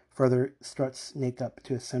 Further, struts snake up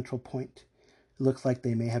to a central point. It looks like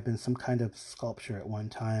they may have been some kind of sculpture at one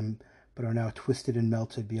time, but are now twisted and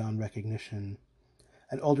melted beyond recognition.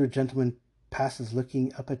 An older gentleman passes,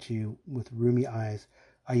 looking up at you with rheumy eyes.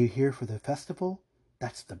 Are you here for the festival?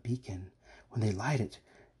 That's the beacon. When they light it,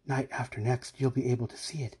 night after next, you'll be able to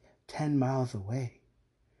see it 10 miles away.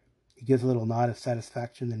 He gives a little nod of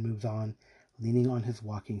satisfaction, then moves on, leaning on his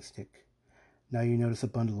walking stick. Now you notice a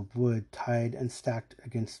bundle of wood tied and stacked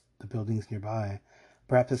against the buildings nearby.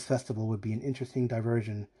 Perhaps this festival would be an interesting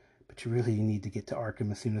diversion, but you really need to get to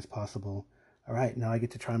Arkham as soon as possible. All right, now I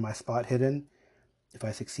get to try my spot hidden. If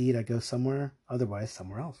I succeed, I go somewhere, otherwise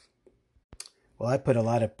somewhere else. Well, I put a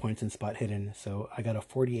lot of points in spot hidden, so I got a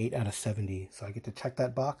 48 out of 70. So I get to check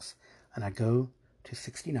that box, and I go to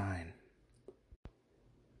 69.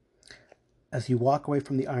 As you walk away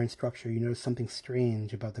from the iron structure, you notice something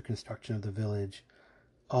strange about the construction of the village.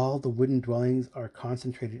 All the wooden dwellings are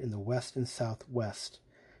concentrated in the west and southwest.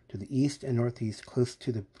 To the east and northeast, closest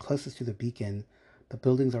to the beacon, the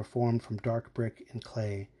buildings are formed from dark brick and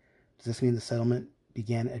clay. Does this mean the settlement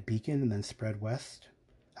began at Beacon and then spread west?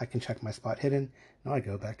 I can check my spot hidden. Now I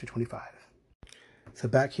go back to 25. So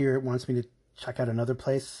back here, it wants me to check out another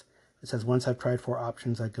place. It says once I've tried 4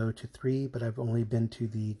 options, I go to 3, but I've only been to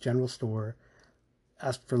the general store,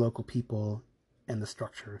 asked for local people, and the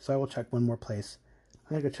structure. So I will check one more place.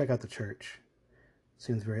 I'm going to go check out the church.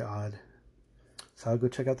 Seems very odd. So I'll go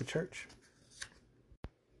check out the church.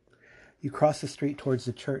 You cross the street towards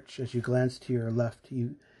the church. As you glance to your left,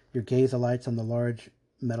 your gaze alights on the large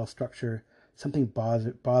metal structure. Something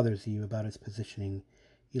bothers you about its positioning.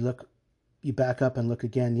 You look You back up and look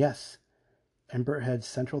again. Yes, Emberhead's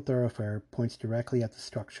central thoroughfare points directly at the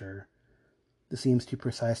structure. This seems too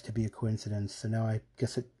precise to be a coincidence, so now I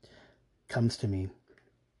guess it comes to me.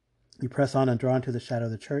 You press on and draw into the shadow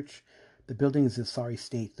of the church. The building is in sorry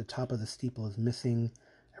state. The top of the steeple is missing,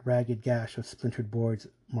 a ragged gash of splintered boards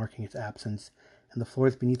marking its absence, and the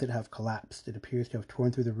floors beneath it have collapsed. It appears to have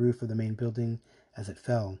torn through the roof of the main building as it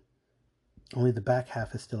fell. Only the back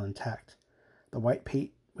half is still intact. The white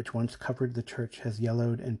paint which once covered the church has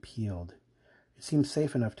yellowed and peeled. It seems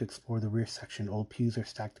safe enough to explore the rear section. Old pews are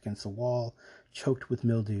stacked against the wall, choked with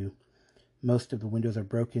mildew. Most of the windows are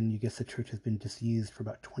broken. You guess the church has been disused for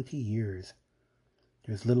about 20 years.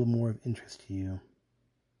 There's little more of interest to you.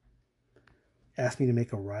 Asked me to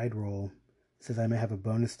make a ride roll. It says I may have a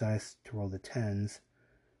bonus dice to roll the 10s.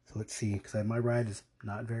 So let's see, because my ride is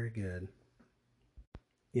not very good.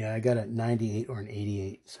 Yeah, I got a 98 or an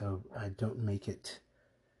 88, so I don't make it.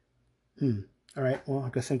 All right, well, I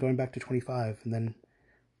guess I'm going back to 25, and then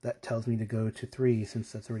that tells me to go to 3,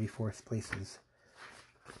 since that's already 4 places.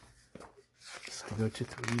 So I go to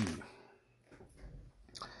 3.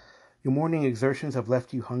 Your morning exertions have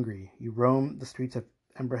left you hungry. You roam the streets of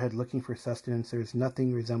Emberhead looking for sustenance. There is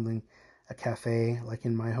nothing resembling a cafe like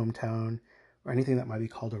in my hometown, or anything that might be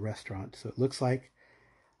called a restaurant. So it looks like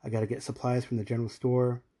I got to get supplies from the general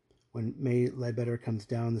store when May Ledbetter comes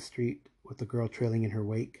down the street with the girl trailing in her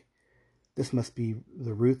wake. This must be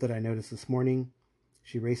the Ruth that I noticed this morning.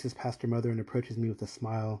 She races past her mother and approaches me with a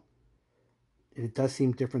smile. It does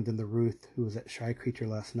seem different than the Ruth who was at Shy Creature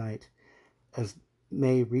last night. As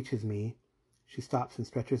May reaches me, she stops and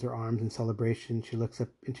stretches her arms in celebration. She looks up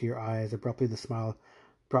into your eyes. Abruptly, the smile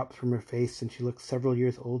drops from her face, and she looks several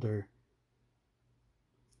years older.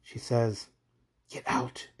 She says, "Get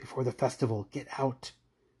out before the festival. Get out."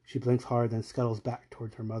 She blinks hard, then scuttles back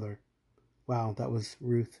towards her mother. Wow, that was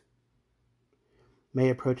Ruth. May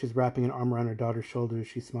approaches, wrapping an arm around her daughter's shoulders.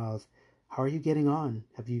 She smiles. "How are you getting on?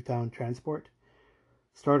 Have you found transport?"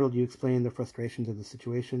 Startled, you explain the frustrations of the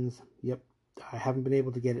situations. "Yep, I haven't been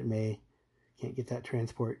able to get it, May. Can't get that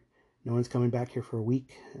transport. No one's coming back here for a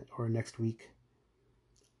week or next week."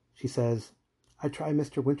 She says, "I try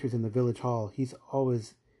Mr. Winters in the village hall. He's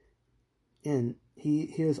always in. He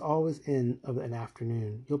is always in of an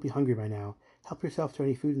afternoon. You'll be hungry by now. Help yourself to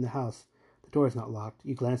any food in the house. The door is not locked."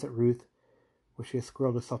 You glance at Ruth, where she has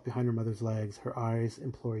squirreled herself behind her mother's legs. Her eyes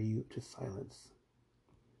implore you to silence.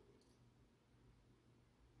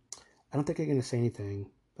 I don't think I'm going to say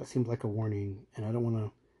anything. That seems like a warning, and I don't want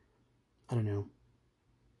to, I don't know.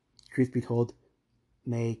 Truth be told,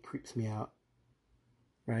 May creeps me out,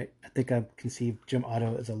 right? I think I've conceived Jim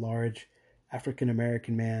Otto as a large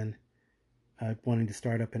African-American man wanting to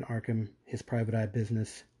start up in Arkham his private eye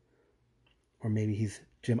business. Or maybe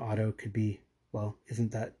Jim Otto could be, well,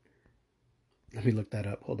 isn't that... Let me look that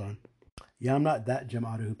up. Hold on. Yeah, I'm not that Jim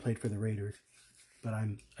Otto who played for the Raiders, but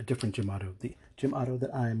I'm a different Jim Otto, the Jim Otto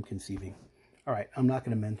that I'm conceiving. All right, I'm not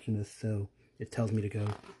going to mention this, so it tells me to go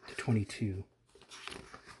to 22.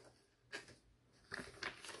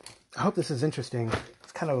 I hope this is interesting.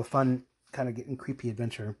 It's kind of a fun, kind of getting creepy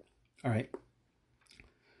adventure. All right.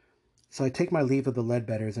 So I take my leave of the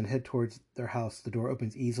Ledbetters and head towards their house. The door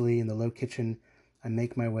opens easily. In the low kitchen, I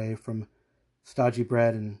make my way from stodgy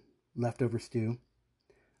bread and leftover stew.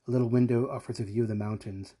 A little window offers a view of the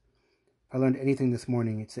mountains. If I learned anything this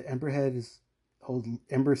morning, it's that Emberhead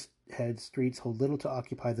streets hold little to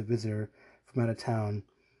occupy the visitor from out of town.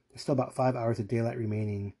 There's still about 5 hours of daylight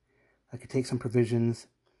remaining. I could take some provisions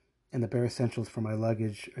and the bare essentials for my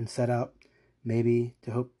luggage and set out, maybe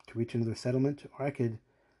to hope to reach another settlement, or I could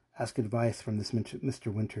ask advice from this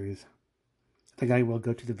Mr. Winters. I think I will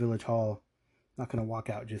go to the village hall. Not going to walk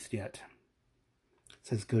out just yet. It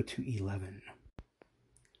says go to 11.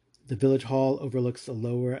 The village hall overlooks the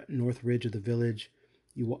lower north ridge of the village.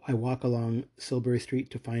 I walk along Silbury Street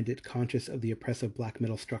to find it conscious of the oppressive black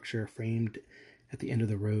metal structure framed at the end of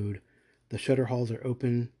the road. The shutter halls are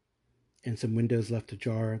open and some windows left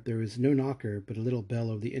ajar. There is no knocker, but a little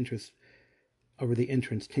bell over the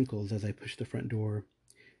entrance tinkles as I push the front door.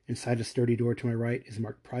 Inside a sturdy door to my right is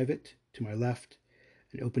marked private. To my left,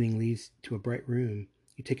 an opening leads to a bright room.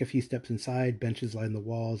 You take a few steps inside, benches line the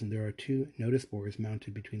walls, and there are 2 notice boards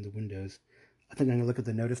mounted between the windows. I think I'm going to look at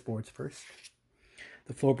the notice boards first.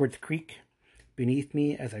 The floorboards creak beneath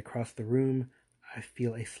me as I cross the room. I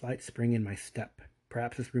feel a slight spring in my step.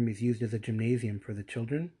 Perhaps this room is used as a gymnasium for the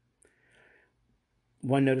children.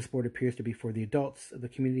 One notice board appears to be for the adults of the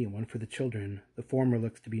community and one for the children. The former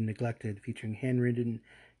looks to be neglected, featuring handwritten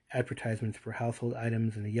advertisements for household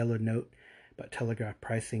items and a yellow note about telegraph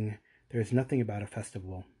pricing. There is nothing about a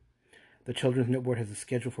festival. The children's noteboard has a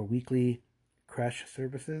schedule for weekly crash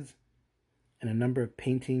services, and a number of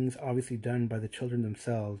paintings obviously done by the children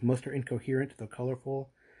themselves. Most are incoherent, though colorful.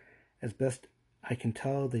 As best I can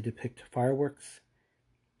tell, they depict fireworks,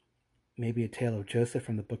 maybe a tale of Joseph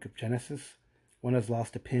from the book of Genesis. One has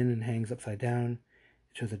lost a pin and hangs upside down.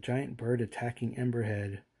 It shows a giant bird attacking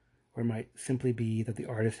Emberhead, or it might simply be that the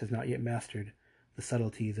artist has not yet mastered the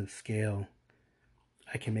subtleties of scale.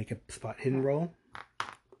 I can make a spot hidden roll,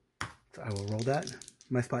 so I will roll that.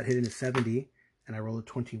 My spot hidden is 70, and I rolled a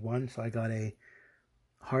 21, so I got a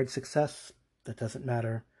hard success. That doesn't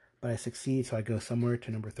matter, but I succeed, so I go somewhere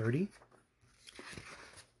to number 30.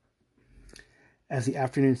 As the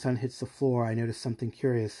afternoon sun hits the floor, I notice something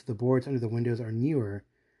curious. The boards under the windows are newer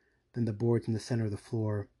than the boards in the center of the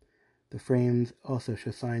floor. The frames also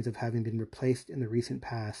show signs of having been replaced in the recent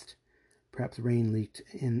past. Perhaps rain leaked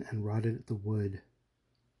in and rotted the wood.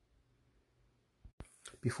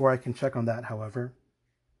 Before I can check on that, however,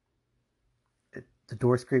 the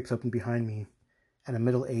door scrapes open behind me, and a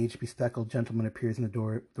middle-aged, bespectacled gentleman appears in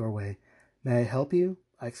the doorway. "May I help you?"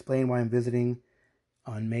 I explain why I'm visiting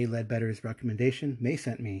on May Ledbetter's recommendation. May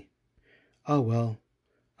sent me. "Oh, well,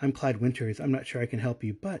 I'm Clyde Winters. I'm not sure I can help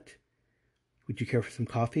you, but would you care for some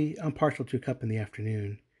coffee? I'm partial to a cup in the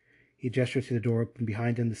afternoon." He gestures to the door open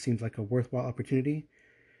behind him. This seems like a worthwhile opportunity.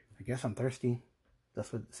 I guess I'm thirsty.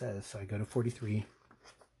 That's what it says, so I go to 43.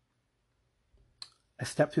 I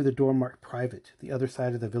step through the door marked private. The other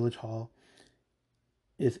side of the village hall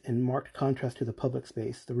is in marked contrast to the public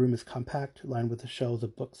space. The room is compact, lined with the shelves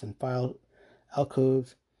of books and file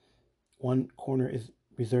alcoves. One corner is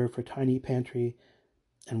reserved for tiny pantry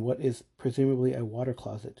and what is presumably a water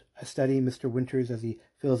closet. I study Mr. Winters as he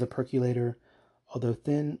fills a percolator. Although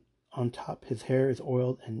thin on top, his hair is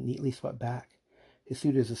oiled and neatly swept back. His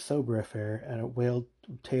suit is a sober affair and well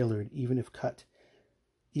tailored, even the cut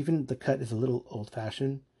is a little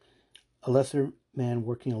old-fashioned. A lesser man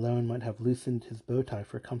working alone might have loosened his bow tie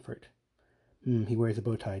for comfort. He wears a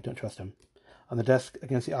bow tie. Don't trust him. On the desk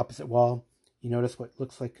against the opposite wall, you notice what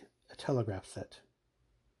looks like a telegraph set.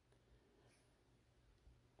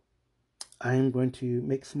 I am going to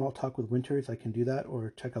make small talk with Winters. I can do that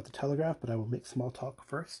or check out the telegraph, but I will make small talk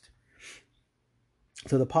first.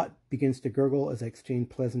 So the pot begins to gurgle as I exchange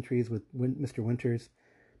pleasantries with Mr. Winters.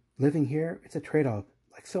 "Living here, it's a trade-off,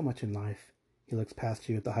 like so much in life." He looks past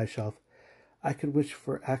you at the high shelf. "I could wish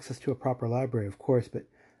for access to a proper library, of course, but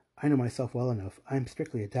I know myself well enough. I'm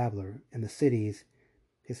strictly a dabbler. In the cities,"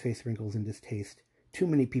 his face wrinkles in distaste, "too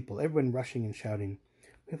many people, everyone rushing and shouting.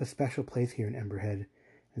 We have a special place here in Emberhead,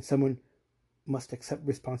 and someone must accept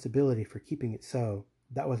responsibility for keeping it so.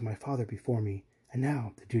 That was my father before me, and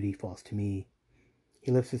now the duty falls to me."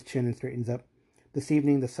 He lifts his chin and straightens up. "This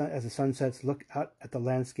evening, as the sun sets, look out at the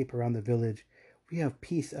landscape around the village. We have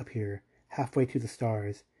peace up here, halfway to the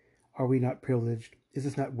stars. Are we not privileged? Is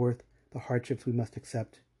this not worth the hardships we must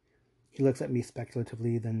accept?" He looks at me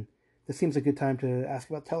speculatively, then, "This seems a good time to ask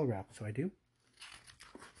about the telegraph," so I do.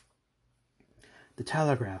 The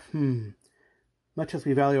telegraph, Much as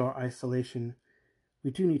we value our isolation,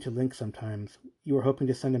 we do need to link sometimes. You were hoping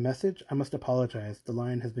to send a message? I must apologize. The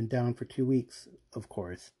line has been down for 2 weeks. Of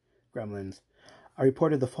course. Gremlins. I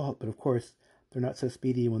reported the fault, but of course, they're not so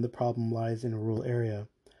speedy when the problem lies in a rural area.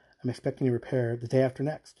 I'm expecting a repair the day after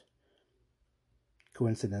next.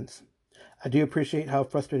 Coincidence. I do appreciate how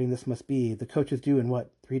frustrating this must be. The coach is due in,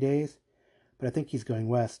 3 days? But I think he's going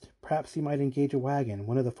west. Perhaps he might engage a wagon.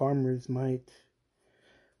 One of the farmers might...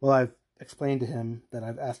 Well, I've explained to him that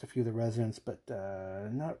I've asked a few of the residents, but they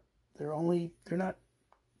don't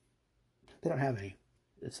have any,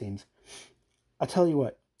 it seems. I'll tell you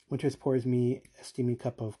what, Winters pours me a steaming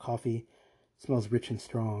cup of coffee. It smells rich and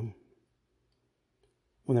strong.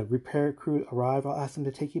 When the repair crew arrive, I'll ask them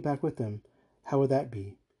to take you back with them. How would that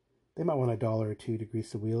be? They might want $1 or $2 to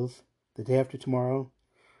grease the wheels. The day after tomorrow?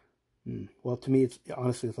 Well, to me, it's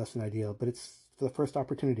less than ideal, but it's for the first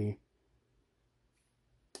opportunity.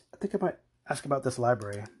 I think I might ask about this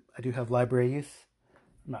library. I do have library use.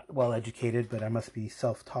 I'm not well educated, but I must be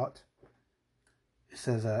self-taught. It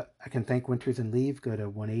says I can thank Winters and leave, go to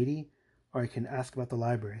 180, or I can ask about the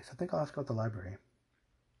library. So I think I'll ask about the library.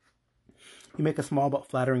 You make a small but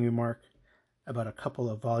flattering remark about a couple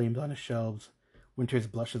of volumes on his shelves. Winters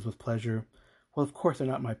blushes with pleasure. Well, of course, they're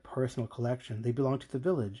not my personal collection. They belong to the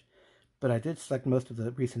village. But I did select most of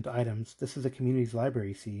the recent items. This is a community's library,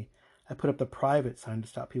 you see. I put up the private sign to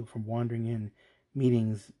stop people from wandering in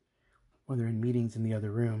when they're in meetings in the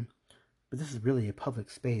other room. But this is really a public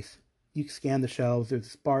space. You scan the shelves. There's a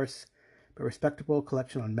sparse but respectable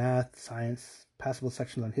collection on math, science, passable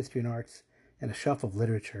sections on history and arts, and a shelf of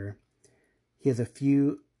literature. He has a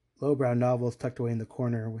few lowbrow novels tucked away in the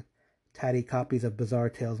corner with tatty copies of Bizarre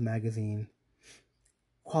Tales magazine.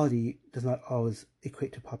 Quality does not always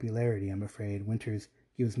equate to popularity, I'm afraid. Winters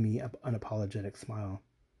gives me an unapologetic smile.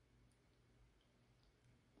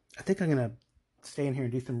 I think I'm going to stay in here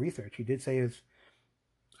and do some research. He did say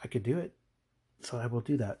I could do it, so I will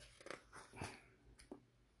do that.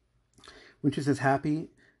 Winters is happy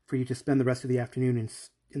for you to spend the rest of the afternoon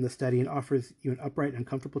in the study and offers you an upright and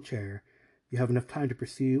comfortable chair. You have enough time to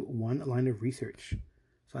pursue one line of research.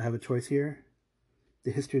 So I have a choice here.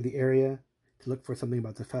 The history of the area, to look for something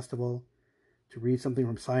about the festival, to read something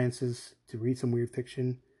from sciences, to read some weird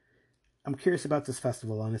fiction. I'm curious about this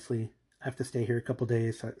festival, honestly. I have to stay here a couple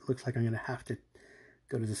days, so it looks like I'm going to have to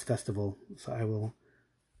go to this festival. So I will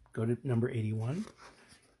go to number 81.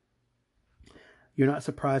 You're not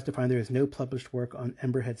surprised to find there is no published work on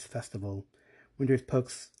Emberhead's festival. Winters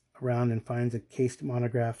pokes around and finds a cased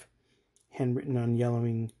monograph handwritten on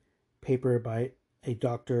yellowing paper by a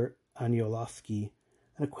Dr. Aniolowski,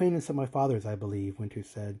 an acquaintance of my father's, I believe, Winters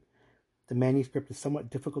said. The manuscript is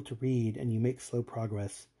somewhat difficult to read, and you make slow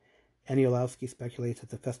progress. Aniolowski speculates that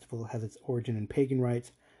the festival has its origin in pagan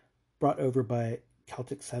rites brought over by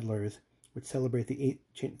Celtic settlers, which celebrate the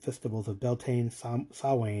ancient festivals of Beltane,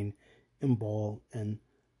 Samhain, Imbolc, and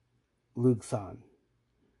Lugsan.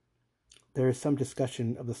 There is some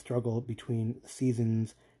discussion of the struggle between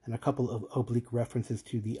seasons and a couple of oblique references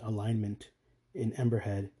to the alignment in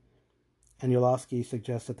Emberhead. Aniolowski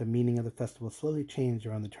suggests that the meaning of the festival slowly changed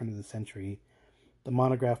around the turn of the century. The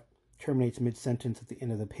monograph terminates mid-sentence at the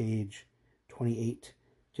end of the page 28,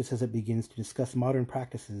 just as it begins to discuss modern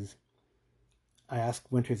practices. I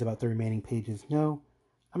asked Winters about the remaining pages. No,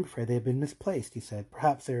 I'm afraid they have been misplaced, he said.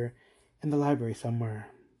 Perhaps they're in the library somewhere.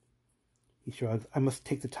 He shrugs. I must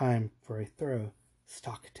take the time for a thorough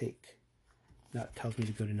stock take. Now it tells me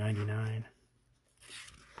to go to 99.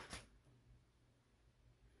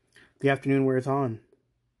 The afternoon wears on.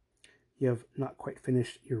 You have not quite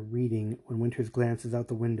finished your reading when Winters glances out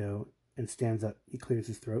the window and stands up. He clears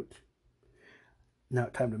his throat. Now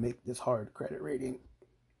it's time to make this hard credit rating.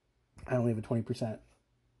 I only have a 20%.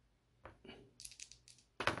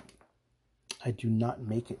 I do not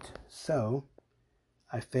make it. So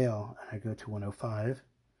I fail and I go to 105.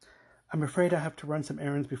 I'm afraid I have to run some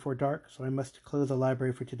errands before dark, so I must close the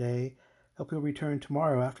library for today. Hope you'll return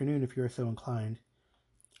tomorrow afternoon if you are so inclined.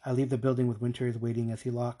 I leave the building with Winters waiting as he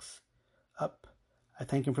locks up. I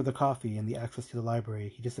thank him for the coffee and the access to the library.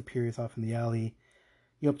 He disappears off in the alley.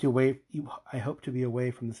 I hope to be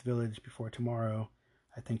away from this village before tomorrow,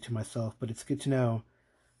 I think to myself, but it's good to know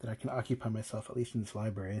that I can occupy myself at least in this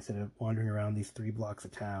library instead of wandering around these 3 blocks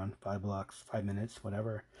of town, 5 blocks, 5 minutes,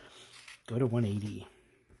 whatever. Go to 180.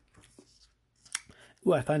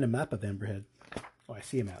 Ooh, I find a map of Emberhead. Oh, I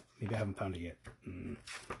see a map. Maybe I haven't found it yet.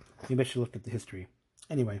 Maybe I should look at the history.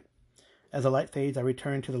 Anyway, as the light fades, I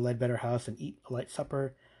return to the Ledbetter house and eat a light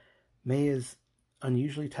supper. May is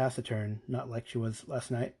unusually taciturn, not like she was last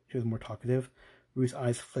night. She was more talkative. Ruth's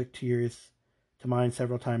eyes flicked to mine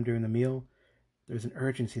several times during the meal. There's an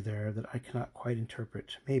urgency there that I cannot quite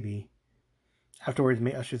interpret. Maybe. Afterwards,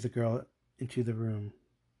 May ushers the girl into the room.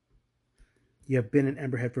 You have been in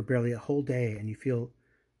Emberhead for barely a whole day, and you feel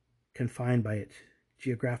confined by it,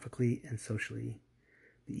 geographically and socially.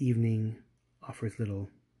 The evening offers little.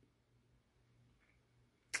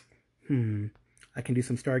 I can do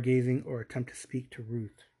some stargazing or attempt to speak to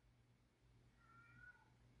Ruth.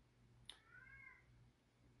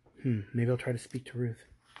 Maybe I'll try to speak to Ruth.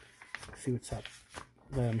 See what's up.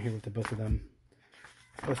 I'm here with the both of them.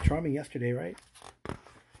 I was charming yesterday, right?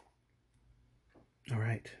 All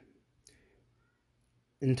right.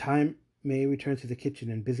 In time, May returns to the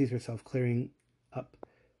kitchen and busies herself clearing up.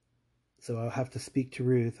 So I'll have to speak to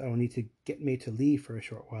Ruth. I will need to get May to leave for a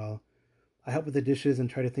short while. I help with the dishes and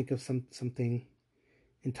try to think of something.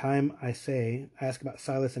 In time, I ask about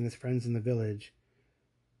Silas and his friends in the village.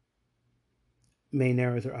 May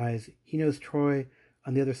narrows her eyes. He knows Troy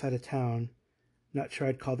on the other side of town. Not sure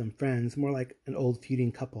I'd call them friends, more like an old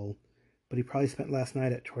feuding couple, but he probably spent last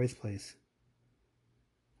night at Troy's place.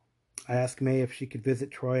 I ask May if she could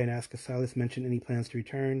visit Troy and ask if Silas mentioned any plans to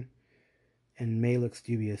return, and May looks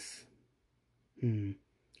dubious.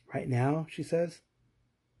 Right now, she says.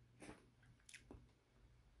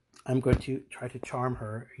 I'm going to try to charm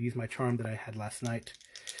her, use my charm that I had last night.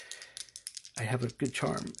 I have a good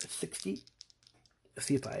charm at 60. Let's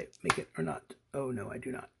see if I make it or not. Oh, no, I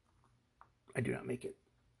do not. I do not make it.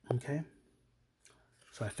 Okay.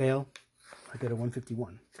 So I fail. I go to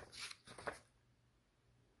 151.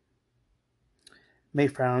 May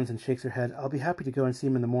frowns and shakes her head. I'll be happy to go and see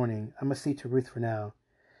him in the morning. I must see to Ruth for now.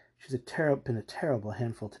 She's been a terrible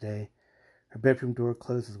handful today. Her bedroom door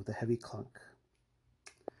closes with a heavy clunk.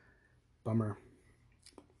 Bummer.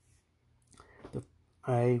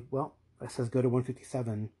 It says go to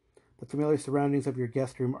 157. The familiar surroundings of your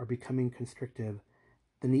guest room are becoming constrictive.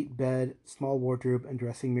 The neat bed, small wardrobe, and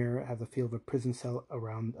dressing mirror have the feel of a prison cell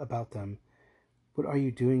about them. What are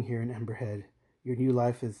you doing here in Emberhead? Your new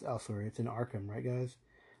life is elsewhere. It's in Arkham, right, guys?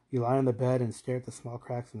 You lie on the bed and stare at the small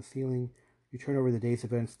cracks in the ceiling. You turn over the day's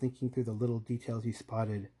events, thinking through the little details you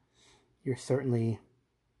spotted. You're certainly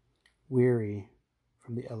weary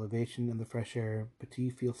from the elevation and the fresh air, but do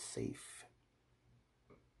you feel safe?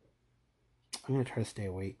 I'm going to try to stay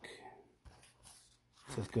awake.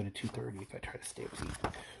 It says go to 2:30 if I try to stay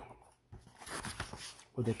awake.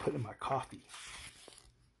 What they put in my coffee?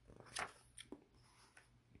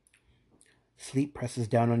 Sleep presses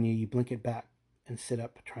down on you. You blink it back and sit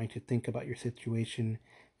up, trying to think about your situation.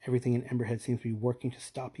 Everything in Emberhead seems to be working to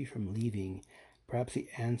stop you from leaving. Perhaps the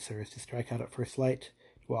answer is to strike out at first light,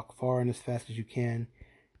 to walk far and as fast as you can.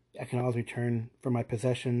 I can always return for my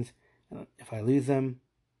possessions, and if I lose them,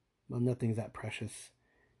 well, nothing's that precious.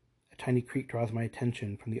 A tiny creak draws my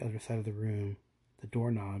attention from the other side of the room. The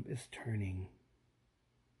doorknob is turning.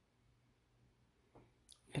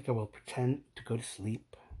 I think I will pretend to go to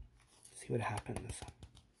sleep. See what happens.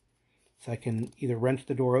 So I can either wrench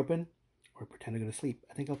the door open or pretend to go to sleep.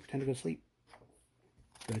 I think I'll pretend to go to sleep.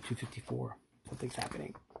 Go to 254. Something's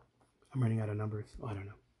happening. I'm running out of numbers. Oh, I don't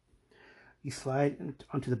know. You slide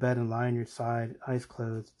onto the bed and lie on your side, eyes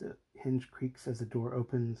closed. The hinge creaks as the door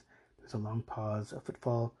opens. There's a long pause. A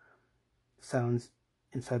footfall sounds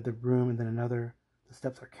inside the room and then another. The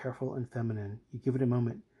steps are careful and feminine. You give it a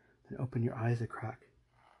moment, then open your eyes a crack.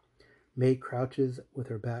 May crouches with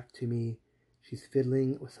her back to me. She's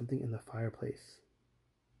fiddling with something in the fireplace.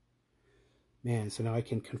 Man, so now I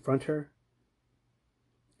can confront her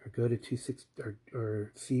or go to 26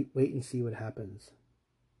 or wait and see what happens.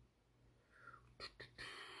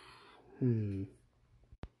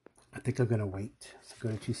 I think I'm gonna wait. So go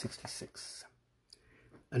to 266.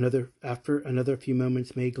 After another few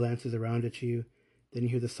moments, May glances around at you. Then you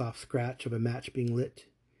hear the soft scratch of a match being lit.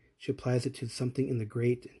 She applies it to something in the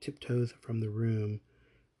grate and tiptoes from the room.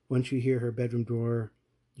 Once you hear her bedroom door,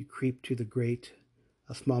 you creep to the grate.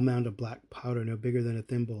 A small mound of black powder, no bigger than a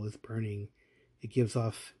thimble, is burning. It gives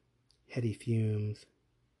off heady fumes.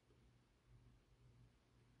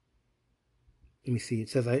 Let me see. It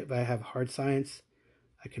says if I have hard science,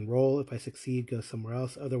 I can roll. If I succeed, go somewhere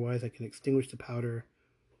else. Otherwise, I can extinguish the powder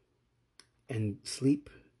and sleep,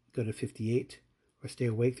 go to 58, or stay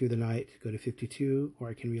awake through the night, go to 52, or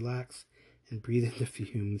I can relax and breathe in the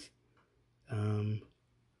fumes.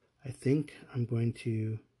 I think I'm going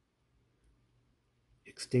to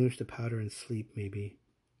extinguish the powder and sleep, maybe.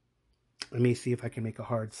 Let me see if I can make a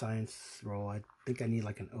hard science roll. I think I need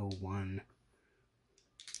like an 01.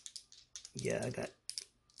 Yeah, I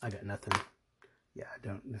got nothing. Yeah, I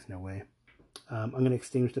don't. There's no way. I'm going to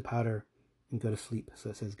extinguish the powder and go to sleep. So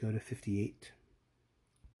it says go to 58.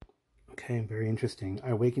 Okay, very interesting. I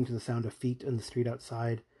awaken to the sound of feet in the street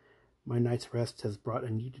outside. My night's rest has brought a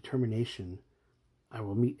new determination. I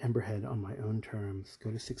will meet Emberhead on my own terms.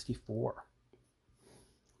 Go to 64.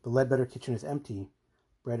 The Ledbetter kitchen is empty.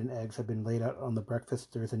 Bread and eggs have been laid out on the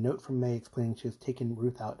breakfast. There is a note from May explaining she has taken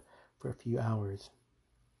Ruth out for a few hours.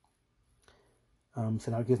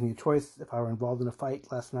 So now it gives me a choice. If I were involved in a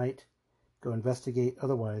fight last night, go investigate.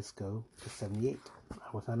 Otherwise, go to 78. I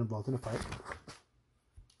was not involved in a fight.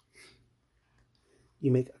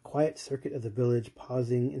 You make a quiet circuit of the village,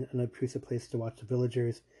 pausing in an unobtrusive place to watch the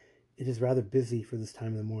villagers. It is rather busy for this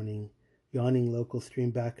time of the morning. Yawning locals stream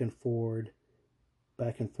back and forth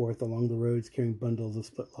along the roads, carrying bundles of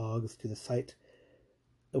split logs to the site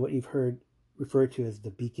of what you've heard referred to as the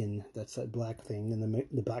beacon. That's that black thing in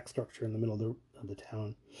the black structure in the middle of the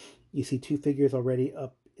town. You see two figures already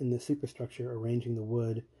up in the superstructure arranging the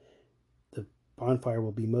wood. The bonfire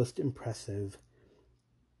will be most impressive.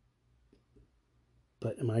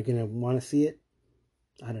 But am I going to want to see it?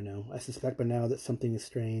 I don't know. I suspect by now that something is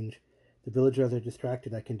strange. The villagers are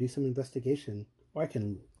distracted. I can do some investigation. Or I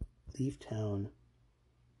can leave town.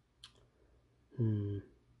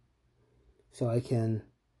 So I can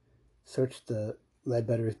search the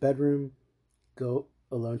Ledbetter's bedroom, go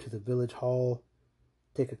alone to the village hall,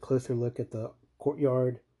 take a closer look at the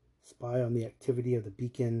courtyard, spy on the activity of the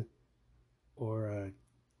beacon, or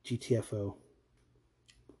GTFO.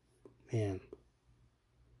 Man.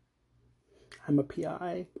 I'm a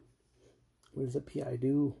PI. What does a PI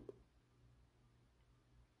do?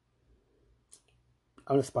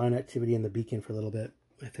 I want to spy on activity in the beacon for a little bit,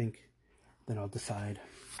 I think. Then I'll decide.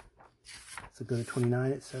 So go to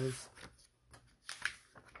 29, it says.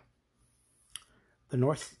 The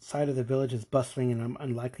north side of the village is bustling, and I'm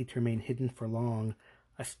unlikely to remain hidden for long.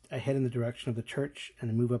 I head in the direction of the church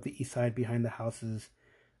and move up the east side behind the houses.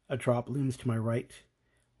 A drop looms to my right.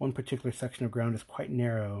 One particular section of ground is quite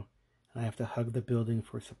narrow, and I have to hug the building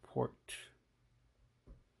for support.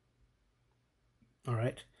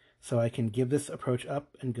 Alright, so I can give this approach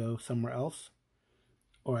up and go somewhere else,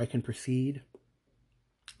 or I can proceed,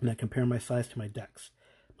 and I compare my size to my dex.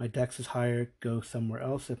 My dex is higher, go somewhere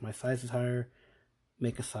else. If my size is higher,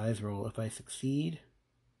 make a size roll. If I succeed...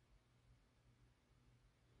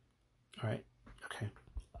 Alright, okay.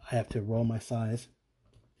 I have to roll my size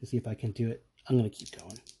to see if I can do it. I'm going to keep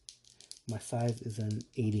going. My size is an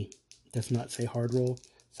 80. It does not say hard roll,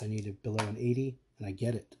 so I need to below an 80, and I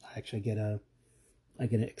get it. I actually get an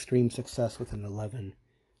extreme success with an 11.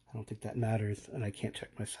 I don't think that matters, and I can't check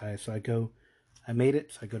my size. So I made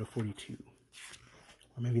it, so I go to 42.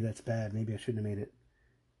 Or maybe that's bad. Maybe I shouldn't have made it.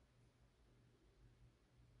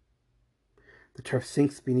 The turf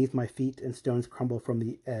sinks beneath my feet and stones crumble from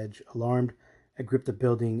the edge. Alarmed, I grip the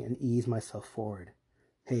building and ease myself forward.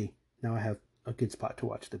 Hey, now I have a good spot to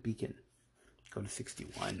watch the beacon. Go to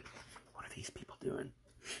 61. What are these people doing?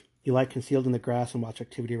 You lie concealed in the grass and watch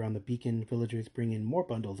activity around the beacon. Villagers bring in more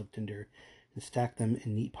bundles of tinder and stack them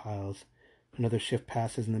in neat piles. Another shift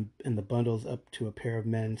passes and the bundles up to a pair of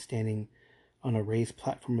men standing on a raised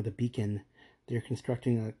platform of the beacon. They are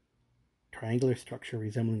constructing a triangular structure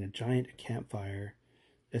resembling a giant campfire.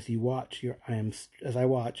 As I watch, I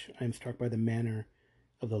am struck by the manner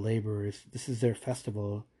of the laborers. This is their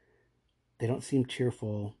festival. They don't seem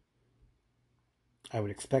cheerful. I would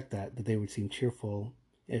expect that they would seem cheerful.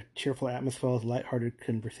 A cheerful atmosphere, light-hearted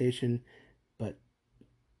conversation, but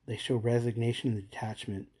they show resignation and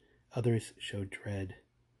detachment. Others show dread.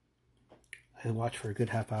 I watch for a good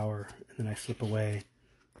half hour, and then I slip away.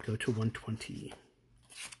 Go to 120.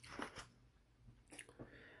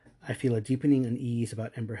 I feel a deepening unease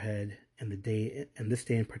about Emberhead and this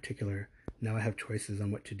day in particular. Now I have choices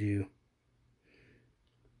on what to do.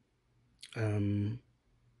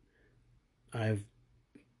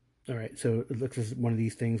 Alright, so it looks as one of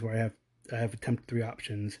these things where I have attempted 3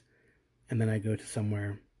 options, and then I go to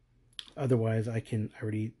somewhere. Otherwise, I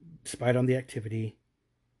already spied on the activity.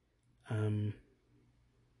 I'm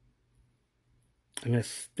gonna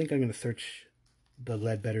search the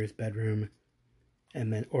Ledbetter's bedroom,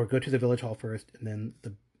 and then, or go to the village hall first, and then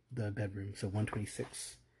the bedroom. So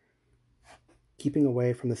 126. Keeping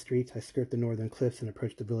away from the streets, I skirt the northern cliffs and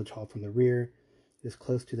approach the village hall from the rear. It is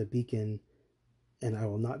close to the beacon, and I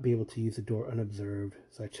will not be able to use the door unobserved.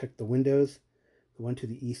 So I check the windows. The one to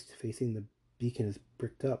the east facing the beacon is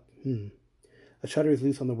bricked up. A shutter is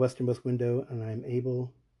loose on the westernmost window, and I am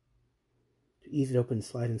able to ease it open and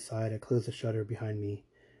slide inside. I close the shutter behind me.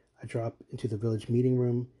 I drop into the village meeting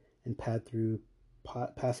room and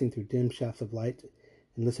passing through dim shafts of light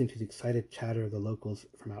and listening to the excited chatter of the locals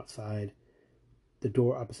from outside. The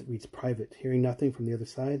door opposite reads private. Hearing nothing from the other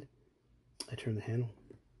side, I turn the handle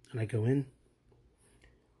and I go in.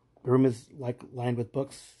 The room is lined with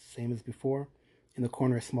books, same as before. In the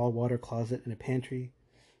corner, a small water closet and a pantry.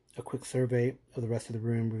 A quick survey of the rest of the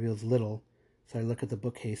room reveals little, so I look at the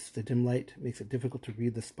bookcase. The dim light makes it difficult to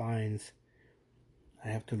read the spines. I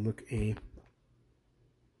have to make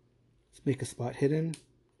a spot hidden,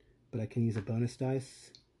 but I can use a bonus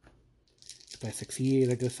dice. If I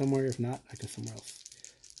succeed, I go somewhere. If not, I go somewhere else.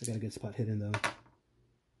 I got a good spot hidden, though.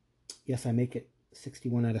 Yes, I make it.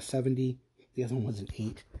 61 out of 70. The other one was an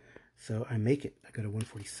 8. So I make it. I go to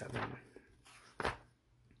 147.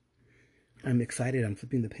 I'm excited. I'm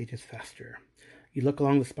flipping the pages faster. You look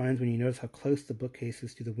along the spines when you notice how close the bookcase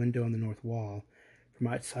is to the window on the north wall. From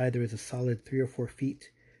outside, there is a solid 3 or 4 feet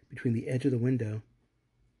between the edge of the window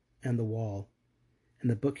and the wall, and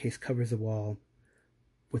the bookcase covers the wall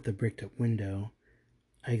with the bricked-up window.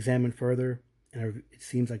 I examine further, and it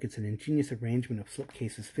seems like it's an ingenious arrangement of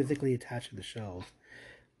slipcases physically attached to the shelves.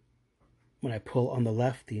 When I pull on the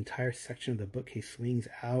left, the entire section of the bookcase swings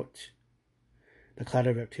out. The cloud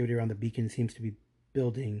of activity around the beacon seems to be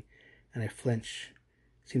building, and I flinch.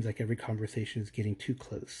 It seems like every conversation is getting too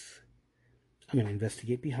close. I'm going to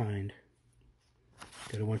investigate behind.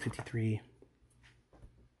 Go to 153.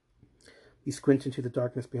 We squint into the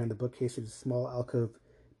darkness behind the bookcase. It is a small alcove,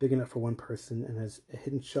 big enough for one person, and has a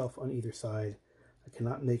hidden shelf on either side. I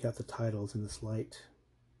cannot make out the titles in this light.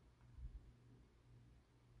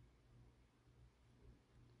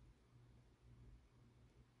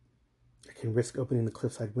 I can risk opening the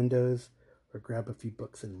cliffside windows or grab a few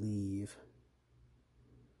books and leave.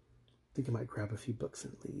 I think I might grab a few books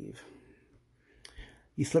and leave.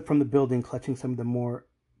 You slip from the building, clutching some of the more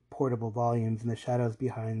portable volumes. In the shadows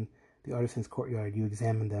behind the artisan's courtyard. You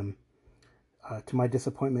examine them. To my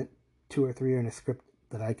disappointment, 2 or 3 are in a script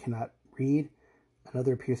that I cannot read.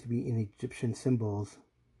 Another appears to be in Egyptian symbols.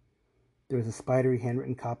 There is a spidery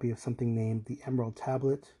handwritten copy of something named the Emerald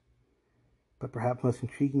Tablet. But perhaps most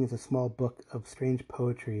intriguing is a small book of strange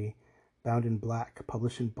poetry bound in black,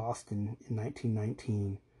 published in Boston in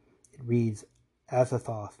 1919. It reads,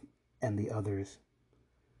 Azathoth and the Others.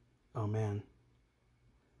 Oh man.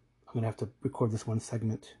 I'm going to have to record this one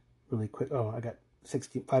segment really quick. Oh, I got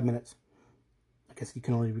 5 minutes. I guess you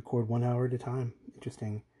can only record 1 hour at a time.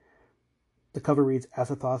 Interesting. The cover reads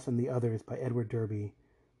Azathoth and the Others by Edward Derby.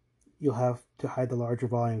 You'll have to hide the larger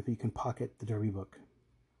volumes, but you can pocket the Derby book.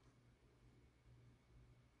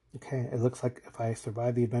 Okay, it looks like if I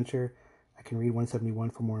survive the adventure, I can read 171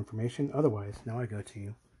 for more information. Otherwise, now I go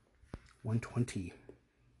to 120.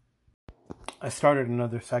 I started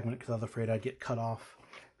another segment because I was afraid I'd get cut off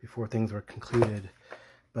before things were concluded.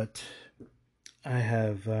 But I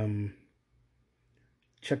have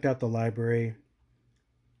checked out the library,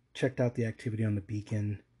 checked out the activity on the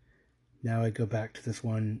beacon. Now I go back to this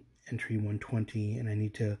one, entry 120, and I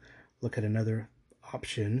need to look at another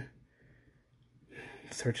option.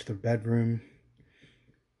 Search the bedroom,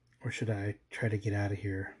 or should I try to get out of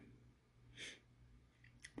here?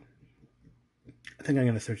 I think I'm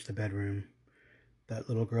going to search the bedroom. That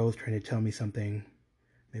little girl is trying to tell me something.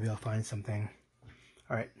 Maybe I'll find something.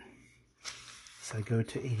 Alright, so I go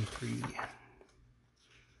to 83.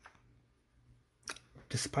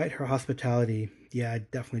 Despite her hospitality, I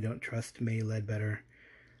definitely don't trust May Ledbetter.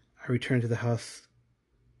 I return to the house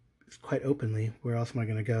quite openly. Where else am I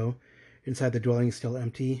going to go? Inside the dwelling is still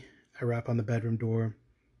empty. I rap on the bedroom door.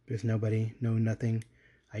 There's nobody, nothing.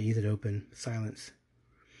 I ease it open. Silence.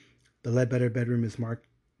 The Ledbetter bedroom is marked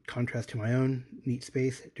contrast to my own. Neat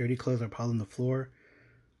space. Dirty clothes are piled on the floor.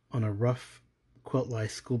 On a rough quilt lie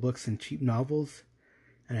schoolbooks and cheap novels.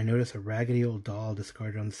 And I notice a raggedy old doll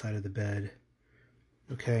discarded on the side of the bed.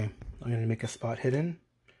 Okay, I'm going to make a spot hidden.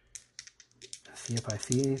 See if I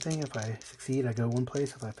see anything. If I succeed, I go one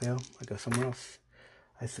place. If I fail, I go somewhere else.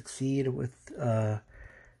 I succeed with,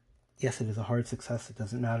 yes, it is a hard success. It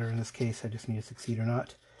doesn't matter in this case. I just need to succeed or not.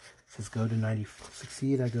 It says go to 90.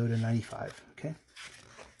 Succeed, I go to 95. Okay.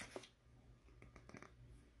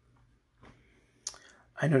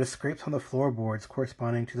 I notice scrapes on the floorboards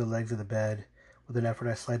corresponding to the legs of the bed. With an effort,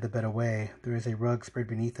 I slide the bed away. There is a rug spread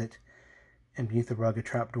beneath it, and beneath the rug, a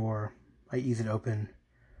trap door. I ease it open.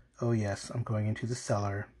 Oh yes, I'm going into the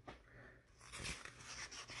cellar.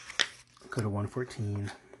 Go to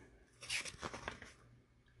 114.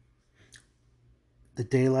 The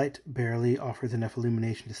daylight barely offers enough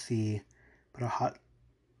illumination to see, but a hot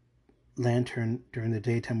lantern during the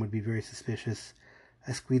daytime would be very suspicious.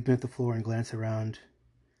 I squeeze beneath the floor and glance around.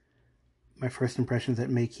 My first impression is that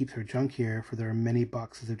May keeps her junk here, for there are many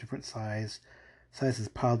boxes of different sizes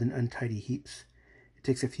piled in untidy heaps. It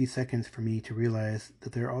takes a few seconds for me to realize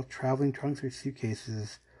that they're all traveling trunks or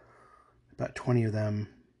suitcases, about 20 of them.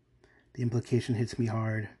 The implication hits me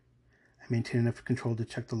hard. I maintain enough control to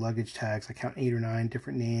check the luggage tags. I count 8 or 9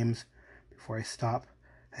 different names before I stop.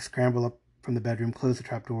 I scramble up from the bedroom, close the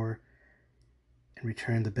trapdoor, and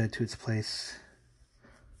return the bed to its place.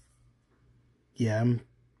 Yeah,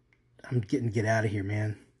 I'm getting to get out of here,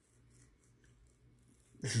 man.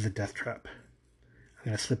 This is a death trap. I'm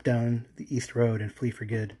going to slip down the east road and flee for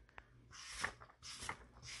good.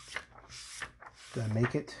 Do I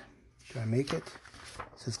make it? Do I make it?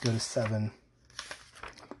 It says go to 7.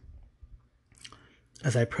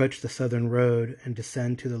 As I approach the southern road and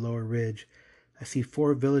descend to the lower ridge, I see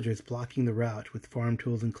 4 villagers blocking the route with farm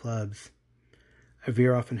tools and clubs. I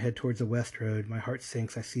veer off and head towards the west road. My heart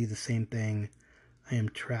sinks. I see the same thing. I am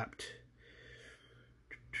trapped.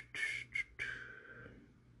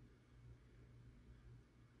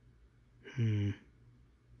 I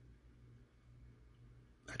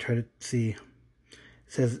try to see. It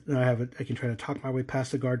says I can try to talk my way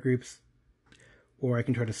past the guard groups, or I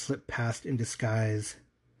can try to slip past in disguise.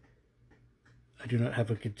 I do not have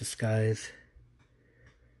a good disguise.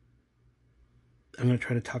 I'm going to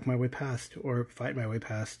try to talk my way past, or fight my way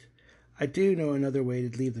past. I do know another way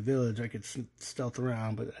to leave the village. I could stealth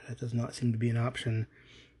around, but that does not seem to be an option.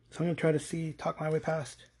 So I'm going to try to talk my way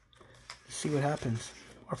past. See what happens.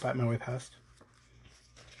 Or fight my way past.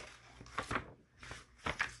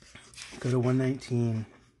 Go to 119.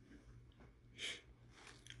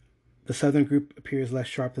 The southern group appears less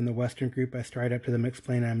sharp than the western group. I stride up to them,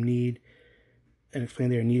 explain they are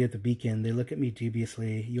needed at the beacon. They look at me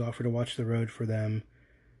dubiously. You offer to watch the road for them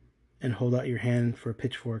and hold out your hand for a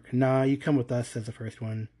pitchfork. Nah, you come with us, says the first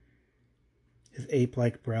one. His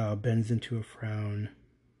ape-like brow bends into a frown.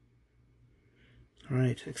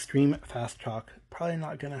 Alright, extreme fast talk. Probably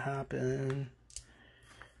not gonna happen.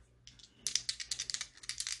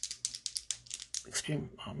 Extreme,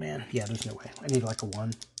 oh man, yeah, there's no way. I need like a 1.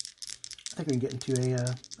 I think we can get into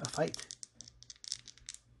a fight.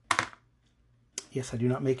 Yes, I do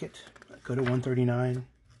not make it. Go to 139.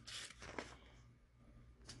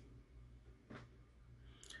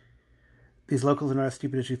 These locals are not as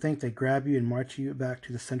stupid as you think. They grab you and march you back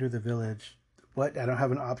to the center of the village. What? I don't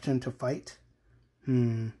have an option to fight?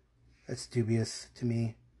 That's dubious to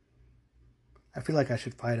me. I feel like I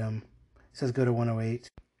should fight them. It says go to 108.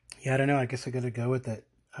 Yeah, I don't know. I guess I gotta go with it.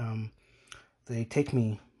 They take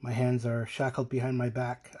me. My hands are shackled behind my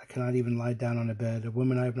back. I cannot even lie down on a bed. A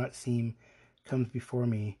woman I have not seen comes before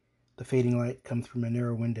me. The fading light comes from a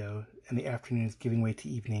narrow window, and the afternoon is giving way to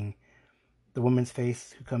evening. The woman's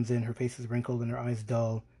face who comes in, her face is wrinkled and her eyes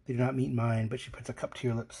dull. They do not meet mine, but she puts a cup to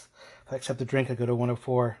your lips. If I accept the drink, I go to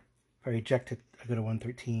 104. If I reject it, I go to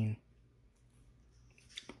 113.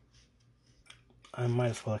 I might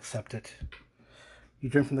as well accept it. You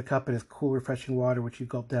drink from the cup. It is cool, refreshing water, which you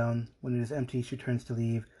gulp down. When it is empty, she turns to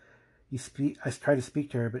leave. I try to speak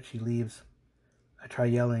to her, but she leaves. I try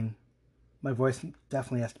yelling. My voice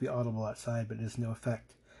definitely has to be audible outside, but it has no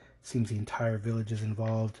effect. It seems the entire village is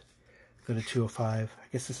involved. Go to 205. I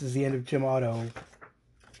guess this is the end of Gym Auto.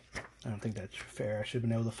 I don't think that's fair. I should have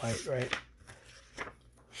been able to fight, right?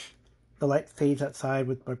 The light fades outside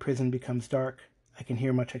with my prison becomes dark. I can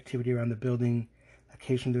hear much activity around the building.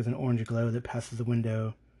 Occasionally there's an orange glow that passes the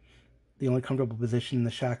window. The only comfortable position in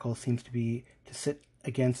the shackle seems to be to sit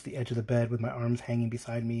against the edge of the bed with my arms hanging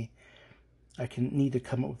beside me. I need to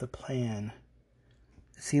come up with a plan.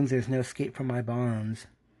 It seems there's no escape from my bonds.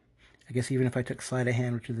 I guess even if I took sleight of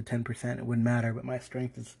hand, which is a 10%, it wouldn't matter, but my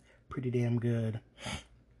strength is pretty damn good.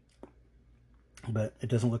 But it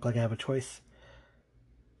doesn't look like I have a choice.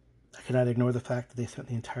 I cannot ignore the fact that they spent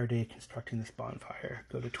the entire day constructing this bonfire.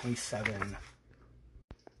 Go to 27.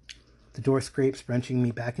 The door scrapes, wrenching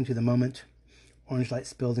me back into the moment. Orange light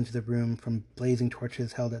spills into the room from blazing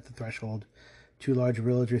torches held at the threshold. 2 large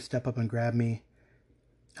villagers step up and grab me.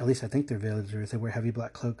 At least I think they're villagers. They wear heavy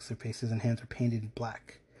black cloaks. Their faces and hands are painted in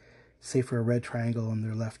black, save for a red triangle on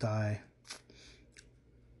their left eye.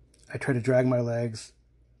 I try to drag my legs.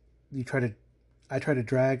 I try to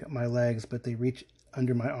drag my legs, but they reach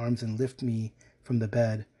under my arms and lift me from the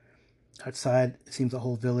bed. Outside, it seems the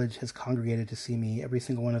whole village has congregated to see me. Every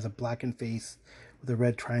single one has a blackened face with a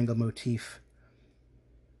red triangle motif.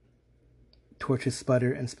 Torches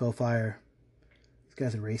sputter and spill fire. This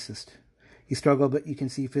guy's a racist. You struggle, but you can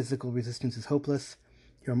see physical resistance is hopeless.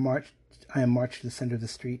 I am marched to the center of the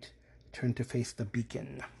street. Turn to face the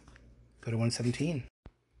beacon. Go to 117.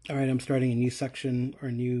 Alright, I'm starting a new section or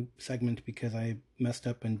a new segment because I messed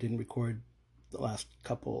up and didn't record the last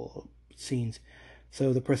couple scenes.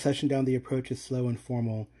 So the procession down the approach is slow and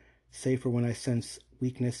formal, save for when I sense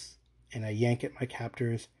weakness and I yank at my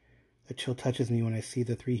captors. A chill touches me when I see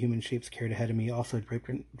the 3 human shapes carried ahead of me, also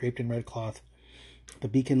draped in red cloth. The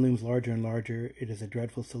beacon looms larger and larger. It is a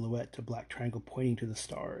dreadful silhouette, a black triangle pointing to the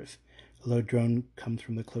stars. A low drone comes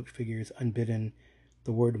from the cloaked figures, unbidden.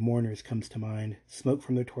 The word mourners comes to mind. Smoke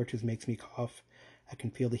from their torches makes me cough. I can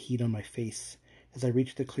feel the heat on my face. As I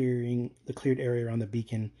reach the cleared area around the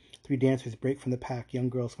beacon, 3 dancers break from the pack, young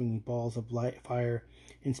girls swinging balls of light fire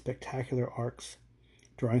in spectacular arcs,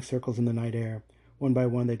 drawing circles in the night air. One by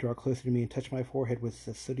one, they draw closer to me and touch my forehead with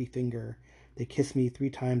a sooty finger. They kiss me 3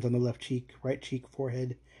 times on the left cheek, right cheek,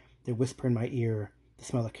 forehead. They whisper in my ear. The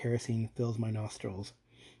smell of kerosene fills my nostrils.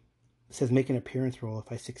 It says make an appearance roll.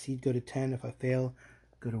 If I succeed, go to 10. If I fail,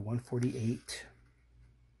 go to 148.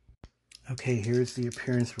 Okay, here's the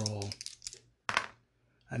appearance roll.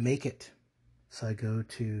 I make it. So I go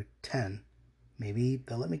to 10. Maybe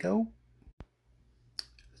they'll let me go?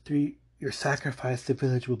 3. Your sacrifice, the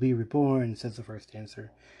village will be reborn, says the first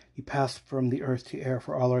dancer. You pass from the earth to air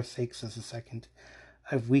for all our sakes, says the second.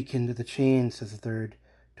 I've weakened the chain, says the third.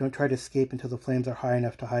 Don't try to escape until the flames are high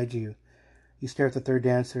enough to hide you. You stare at the third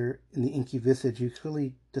dancer. In the inky visage, you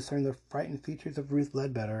clearly discern the frightened features of Ruth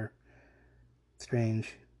Ledbetter.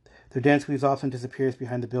 Strange. Their dance weaves off and disappears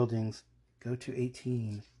behind the buildings. Go to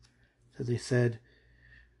 18. So they said,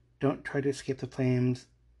 don't try to escape the flames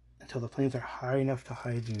until the flames are high enough to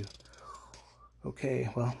hide you. Okay,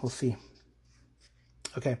 well, we'll see.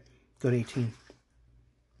 Okay, go to 18.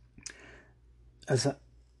 As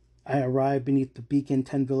I arrive beneath the beacon,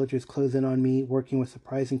 10 villagers close in on me, working with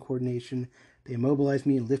surprising coordination. They immobilize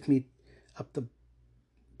me and lift me up the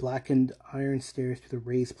blackened iron stairs to the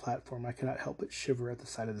raised platform. I cannot help but shiver at the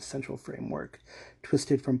sight of the central framework,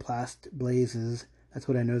 twisted from blazes. That's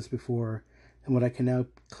what I noticed before, and what I can now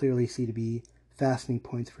clearly see to be fastening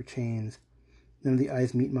points for chains. None of the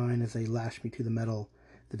eyes meet mine as they lash me to the metal.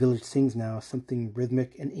 The village sings now, something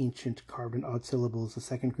rhythmic and ancient, carved in odd syllables. The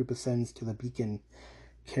second group ascends to the beacon,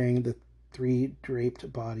 carrying the 3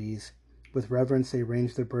 draped bodies. With reverence, they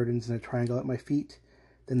arrange their burdens in a triangle at my feet.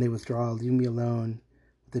 Then they withdraw, leaving me alone,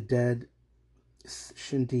 with the dead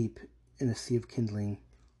shin deep in a sea of kindling.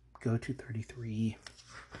 Go to 33.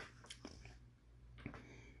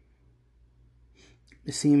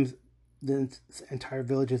 It seems the entire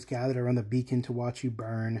village is gathered around the beacon to watch you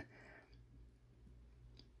burn.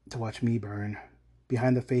 To watch me burn.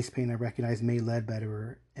 Behind the face paint, I recognize May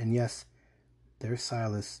Ledbetter, and yes, there's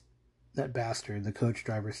Silas, that bastard, the coach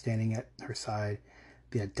driver standing at her side.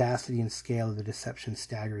 The audacity and scale of the deception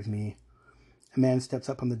staggers me. A man steps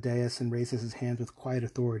up on the dais and raises his hands with quiet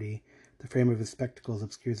authority. The frame of his spectacles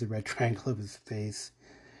obscures the red triangle of his face.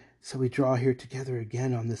 So we draw here together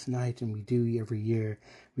again on this night, and we do every year.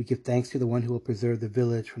 We give thanks to the one who will preserve the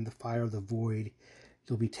village from the fire of the void.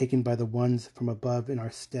 You'll be taken by the ones from above in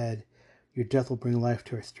our stead. Your death will bring life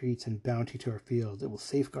to our streets and bounty to our fields. It will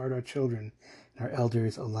safeguard our children and our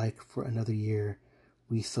elders alike for another year.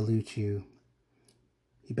 We salute you.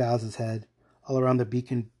 He bows his head. All around the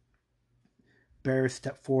beacon, bearers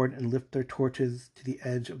step forward and lift their torches to the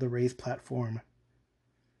edge of the raised platform.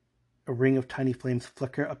 A ring of tiny flames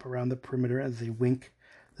flicker up around the perimeter as they wink.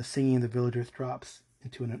 The singing of the villagers drops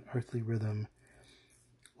into an unearthly rhythm.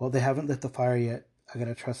 Well, they haven't lit the fire yet. I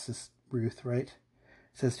gotta trust this Ruth, right? It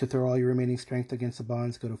says to throw all your remaining strength against the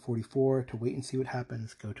bonds, go to 44. To wait and see what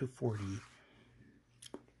happens, go to 40.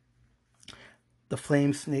 The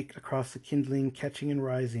flames snake across the kindling, catching and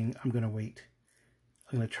rising. I'm gonna wait.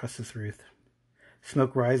 I'm gonna trust this Ruth.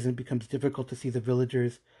 Smoke rises and it becomes difficult to see the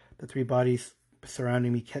villagers. The 3 bodies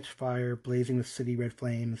surrounding me catch fire, blazing with sooty red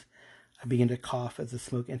flames. I begin to cough as the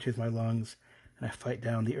smoke enters my lungs, and I fight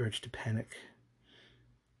down the urge to panic.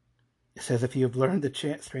 It says if you have learned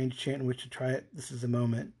the strange chant in which to try it, this is the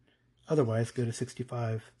moment. Otherwise, go to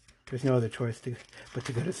 65. There's no other choice but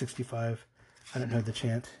to go to 65. I don't know the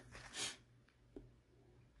chant.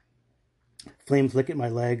 Flames lick at my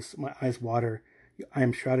legs. My eyes water. I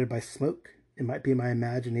am shrouded by smoke. It might be my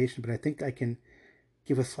imagination, but I think I can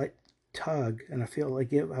give a slight tug, and I feel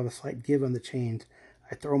like I have a slight give on the chains.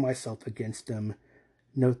 I throw myself against them.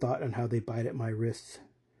 No thought on how they bite at my wrists.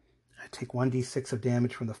 I take 1d6 of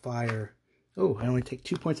damage from the fire. Oh, I only take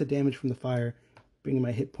 2 points of damage from the fire, bringing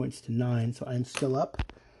my hit points to 9, so I'm still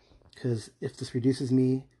up, because if this reduces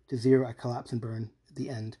me to 0, I collapse and burn at the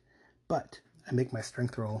end. But I make my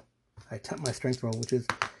strength roll. I attempt my strength roll, which is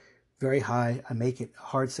very high. I make it a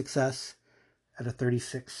hard success at a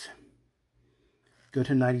 36. Go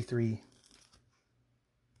to 93.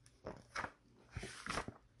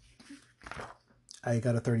 I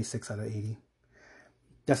got a 36 out of 80.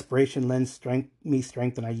 Desperation lends me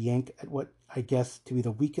strength, and I yank at what I guess to be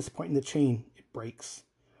the weakest point in the chain. It breaks.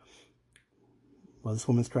 Well, this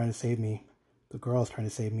woman's trying to save me. The girl's trying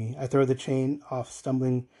to save me. I throw the chain off,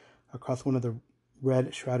 stumbling across one of the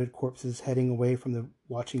red shrouded corpses, heading away from the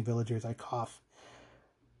watching villagers. I cough.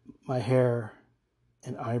 My hair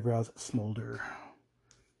and eyebrows smolder.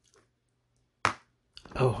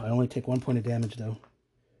 Oh, I only take 1 point of damage, though.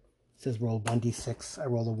 It says roll 1d6. I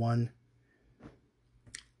roll a 1.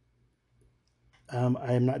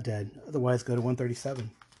 I am not dead. Otherwise, go to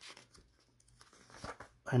 137.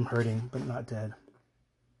 I'm hurting, but not dead.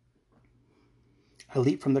 I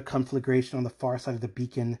leap from the conflagration on the far side of the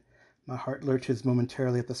beacon. My heart lurches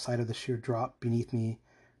momentarily at the sight of the sheer drop beneath me,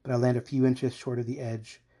 but I land a few inches short of the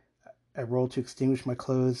edge. I roll to extinguish my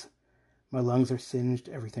clothes. My lungs are singed.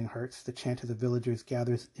 Everything hurts. The chant of the villagers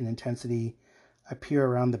gathers in intensity. I peer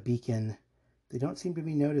around the beacon. They don't seem to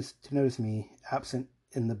notice me, absent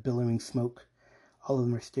in the billowing smoke. All of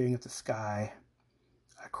them are staring at the sky.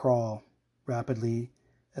 I crawl rapidly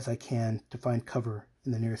as I can to find cover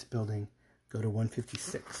in the nearest building. Go to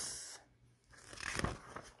 156.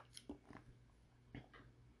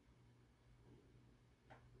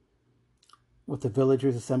 With the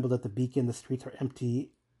villagers assembled at the beacon, the streets are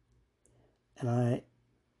empty, and I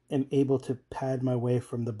am able to pad my way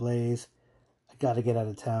from the blaze. I gotta get out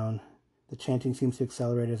of town. The chanting seems to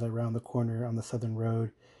accelerate as I round the corner on the southern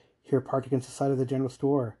road. Here, parked against the side of the general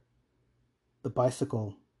store. The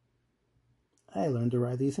bicycle. I learned to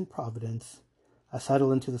ride these in Providence. I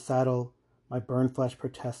settle into the saddle. My burned flesh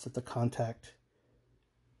protests at the contact.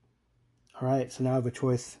 All right, so now I have a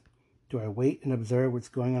choice. Do I wait and observe what's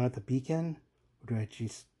going on at the beacon, or do I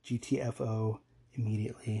GTFO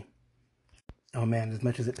immediately? Oh man, as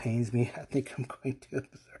much as it pains me, I think I'm going to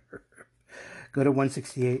observe. Go to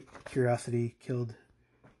 168. Curiosity killed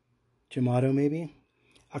Jamato, maybe?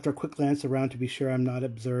 After a quick glance around to be sure I'm not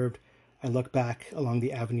observed, I look back along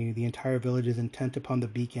the avenue. The entire village is intent upon the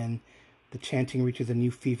beacon. The chanting reaches a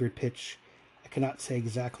new fevered pitch. I cannot say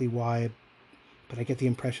exactly why, but I get the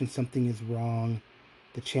impression something is wrong.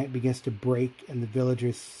 The chant begins to break and the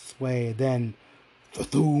villagers sway. Then,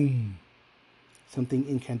 Fathoom! Something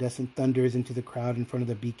incandescent thunders into the crowd in front of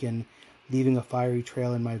the beacon, leaving a fiery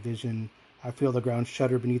trail in my vision. I feel the ground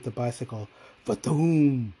shudder beneath the bicycle.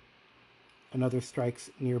 Fathoom! Another strikes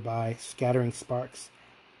nearby, scattering sparks.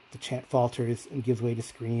 The chant falters and gives way to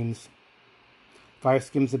screams. Fire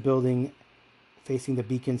skims the building. Facing the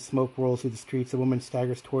beacon, smoke rolls through the streets. A woman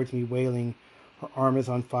staggers towards me, wailing. Her arm is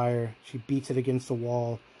on fire. She beats it against the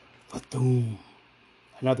wall. Fathoom!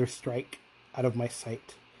 Another strike out of my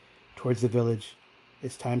sight. Towards the village.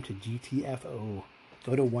 It's time to GTFO.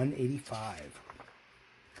 Go to 185.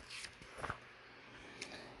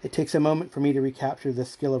 It takes a moment for me to recapture the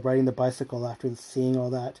skill of riding the bicycle after seeing all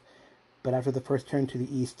that. But after the first turn to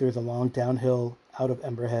the east, there's a long downhill out of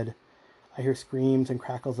Emberhead. I hear screams and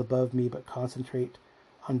crackles above me, but concentrate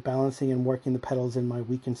on balancing and working the pedals in my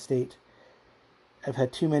weakened state. I've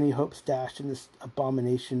had too many hopes dashed in this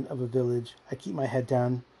abomination of a village. I keep my head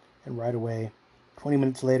down and ride away. 20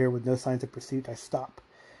 minutes later, with no signs of pursuit, I stop.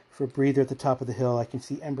 For a breather at the top of the hill, I can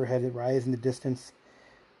see Emberhead rise in the distance.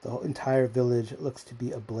 The whole entire village looks to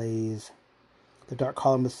be ablaze. The dark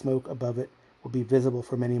column of smoke above it will be visible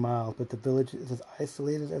for many miles, but the village is as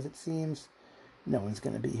isolated as it seems. No one's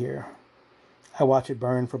going to be here. I watch it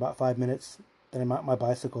burn for about 5 minutes, then I mount my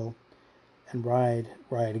bicycle and ride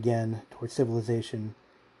again towards civilization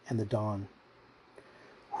and the dawn.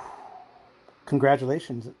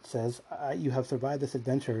 Congratulations, it says. You have survived this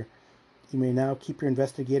adventure. You may now keep your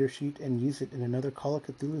investigator sheet and use it in another Call of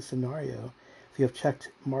Cthulhu scenario. If you have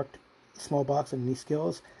marked small box and any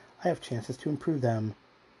skills, I have chances to improve them.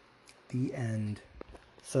 The end.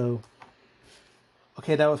 So,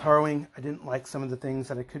 okay, that was harrowing. I didn't like some of the things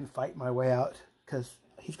that I couldn't fight my way out because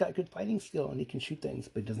he's got good fighting skill and he can shoot things,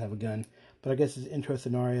 but he doesn't have a gun. But I guess it's an intro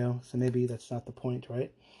scenario, so maybe that's not the point,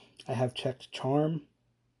 right? I have checked charm,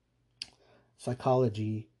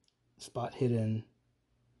 psychology, spot hidden.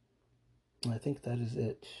 I think that is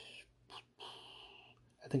it.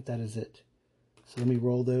 So let me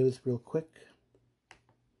roll those real quick.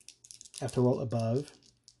 I have to roll above.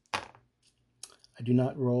 I do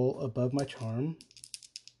not roll above my charm.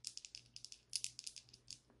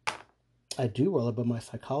 I do roll above my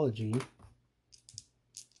psychology.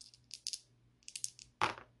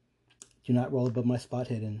 Do not roll above my spot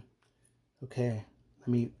hidden. Okay, let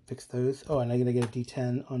me fix those. Oh, and I'm going to get a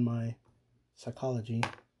D10 on my psychology.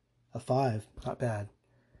 A 5, not bad.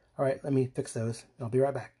 All right, let me fix those. I'll be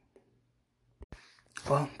right back.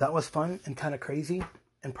 Well, that was fun and kind of crazy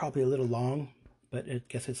and probably a little long, but I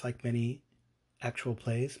guess it's like many actual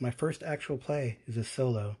plays. My first actual play is a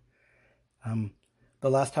solo. The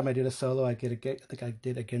last time I did a solo, I think I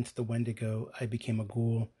did Against the Wendigo. I became a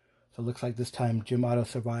ghoul. So it looks like this time Jim Otto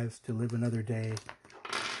survives to live another day,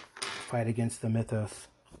 fight against the mythos.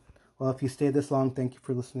 Well, if you stayed this long, thank you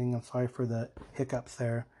for listening. I'm sorry for the hiccups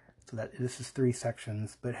there. So that this is 3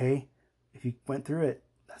 sections. But hey, if you went through it,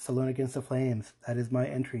 that's Alone Against the Flames. That is my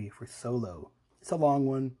entry for solo. It's a long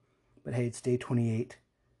one, but hey, it's day 28.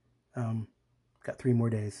 Got 3 more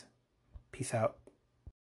days. Peace out.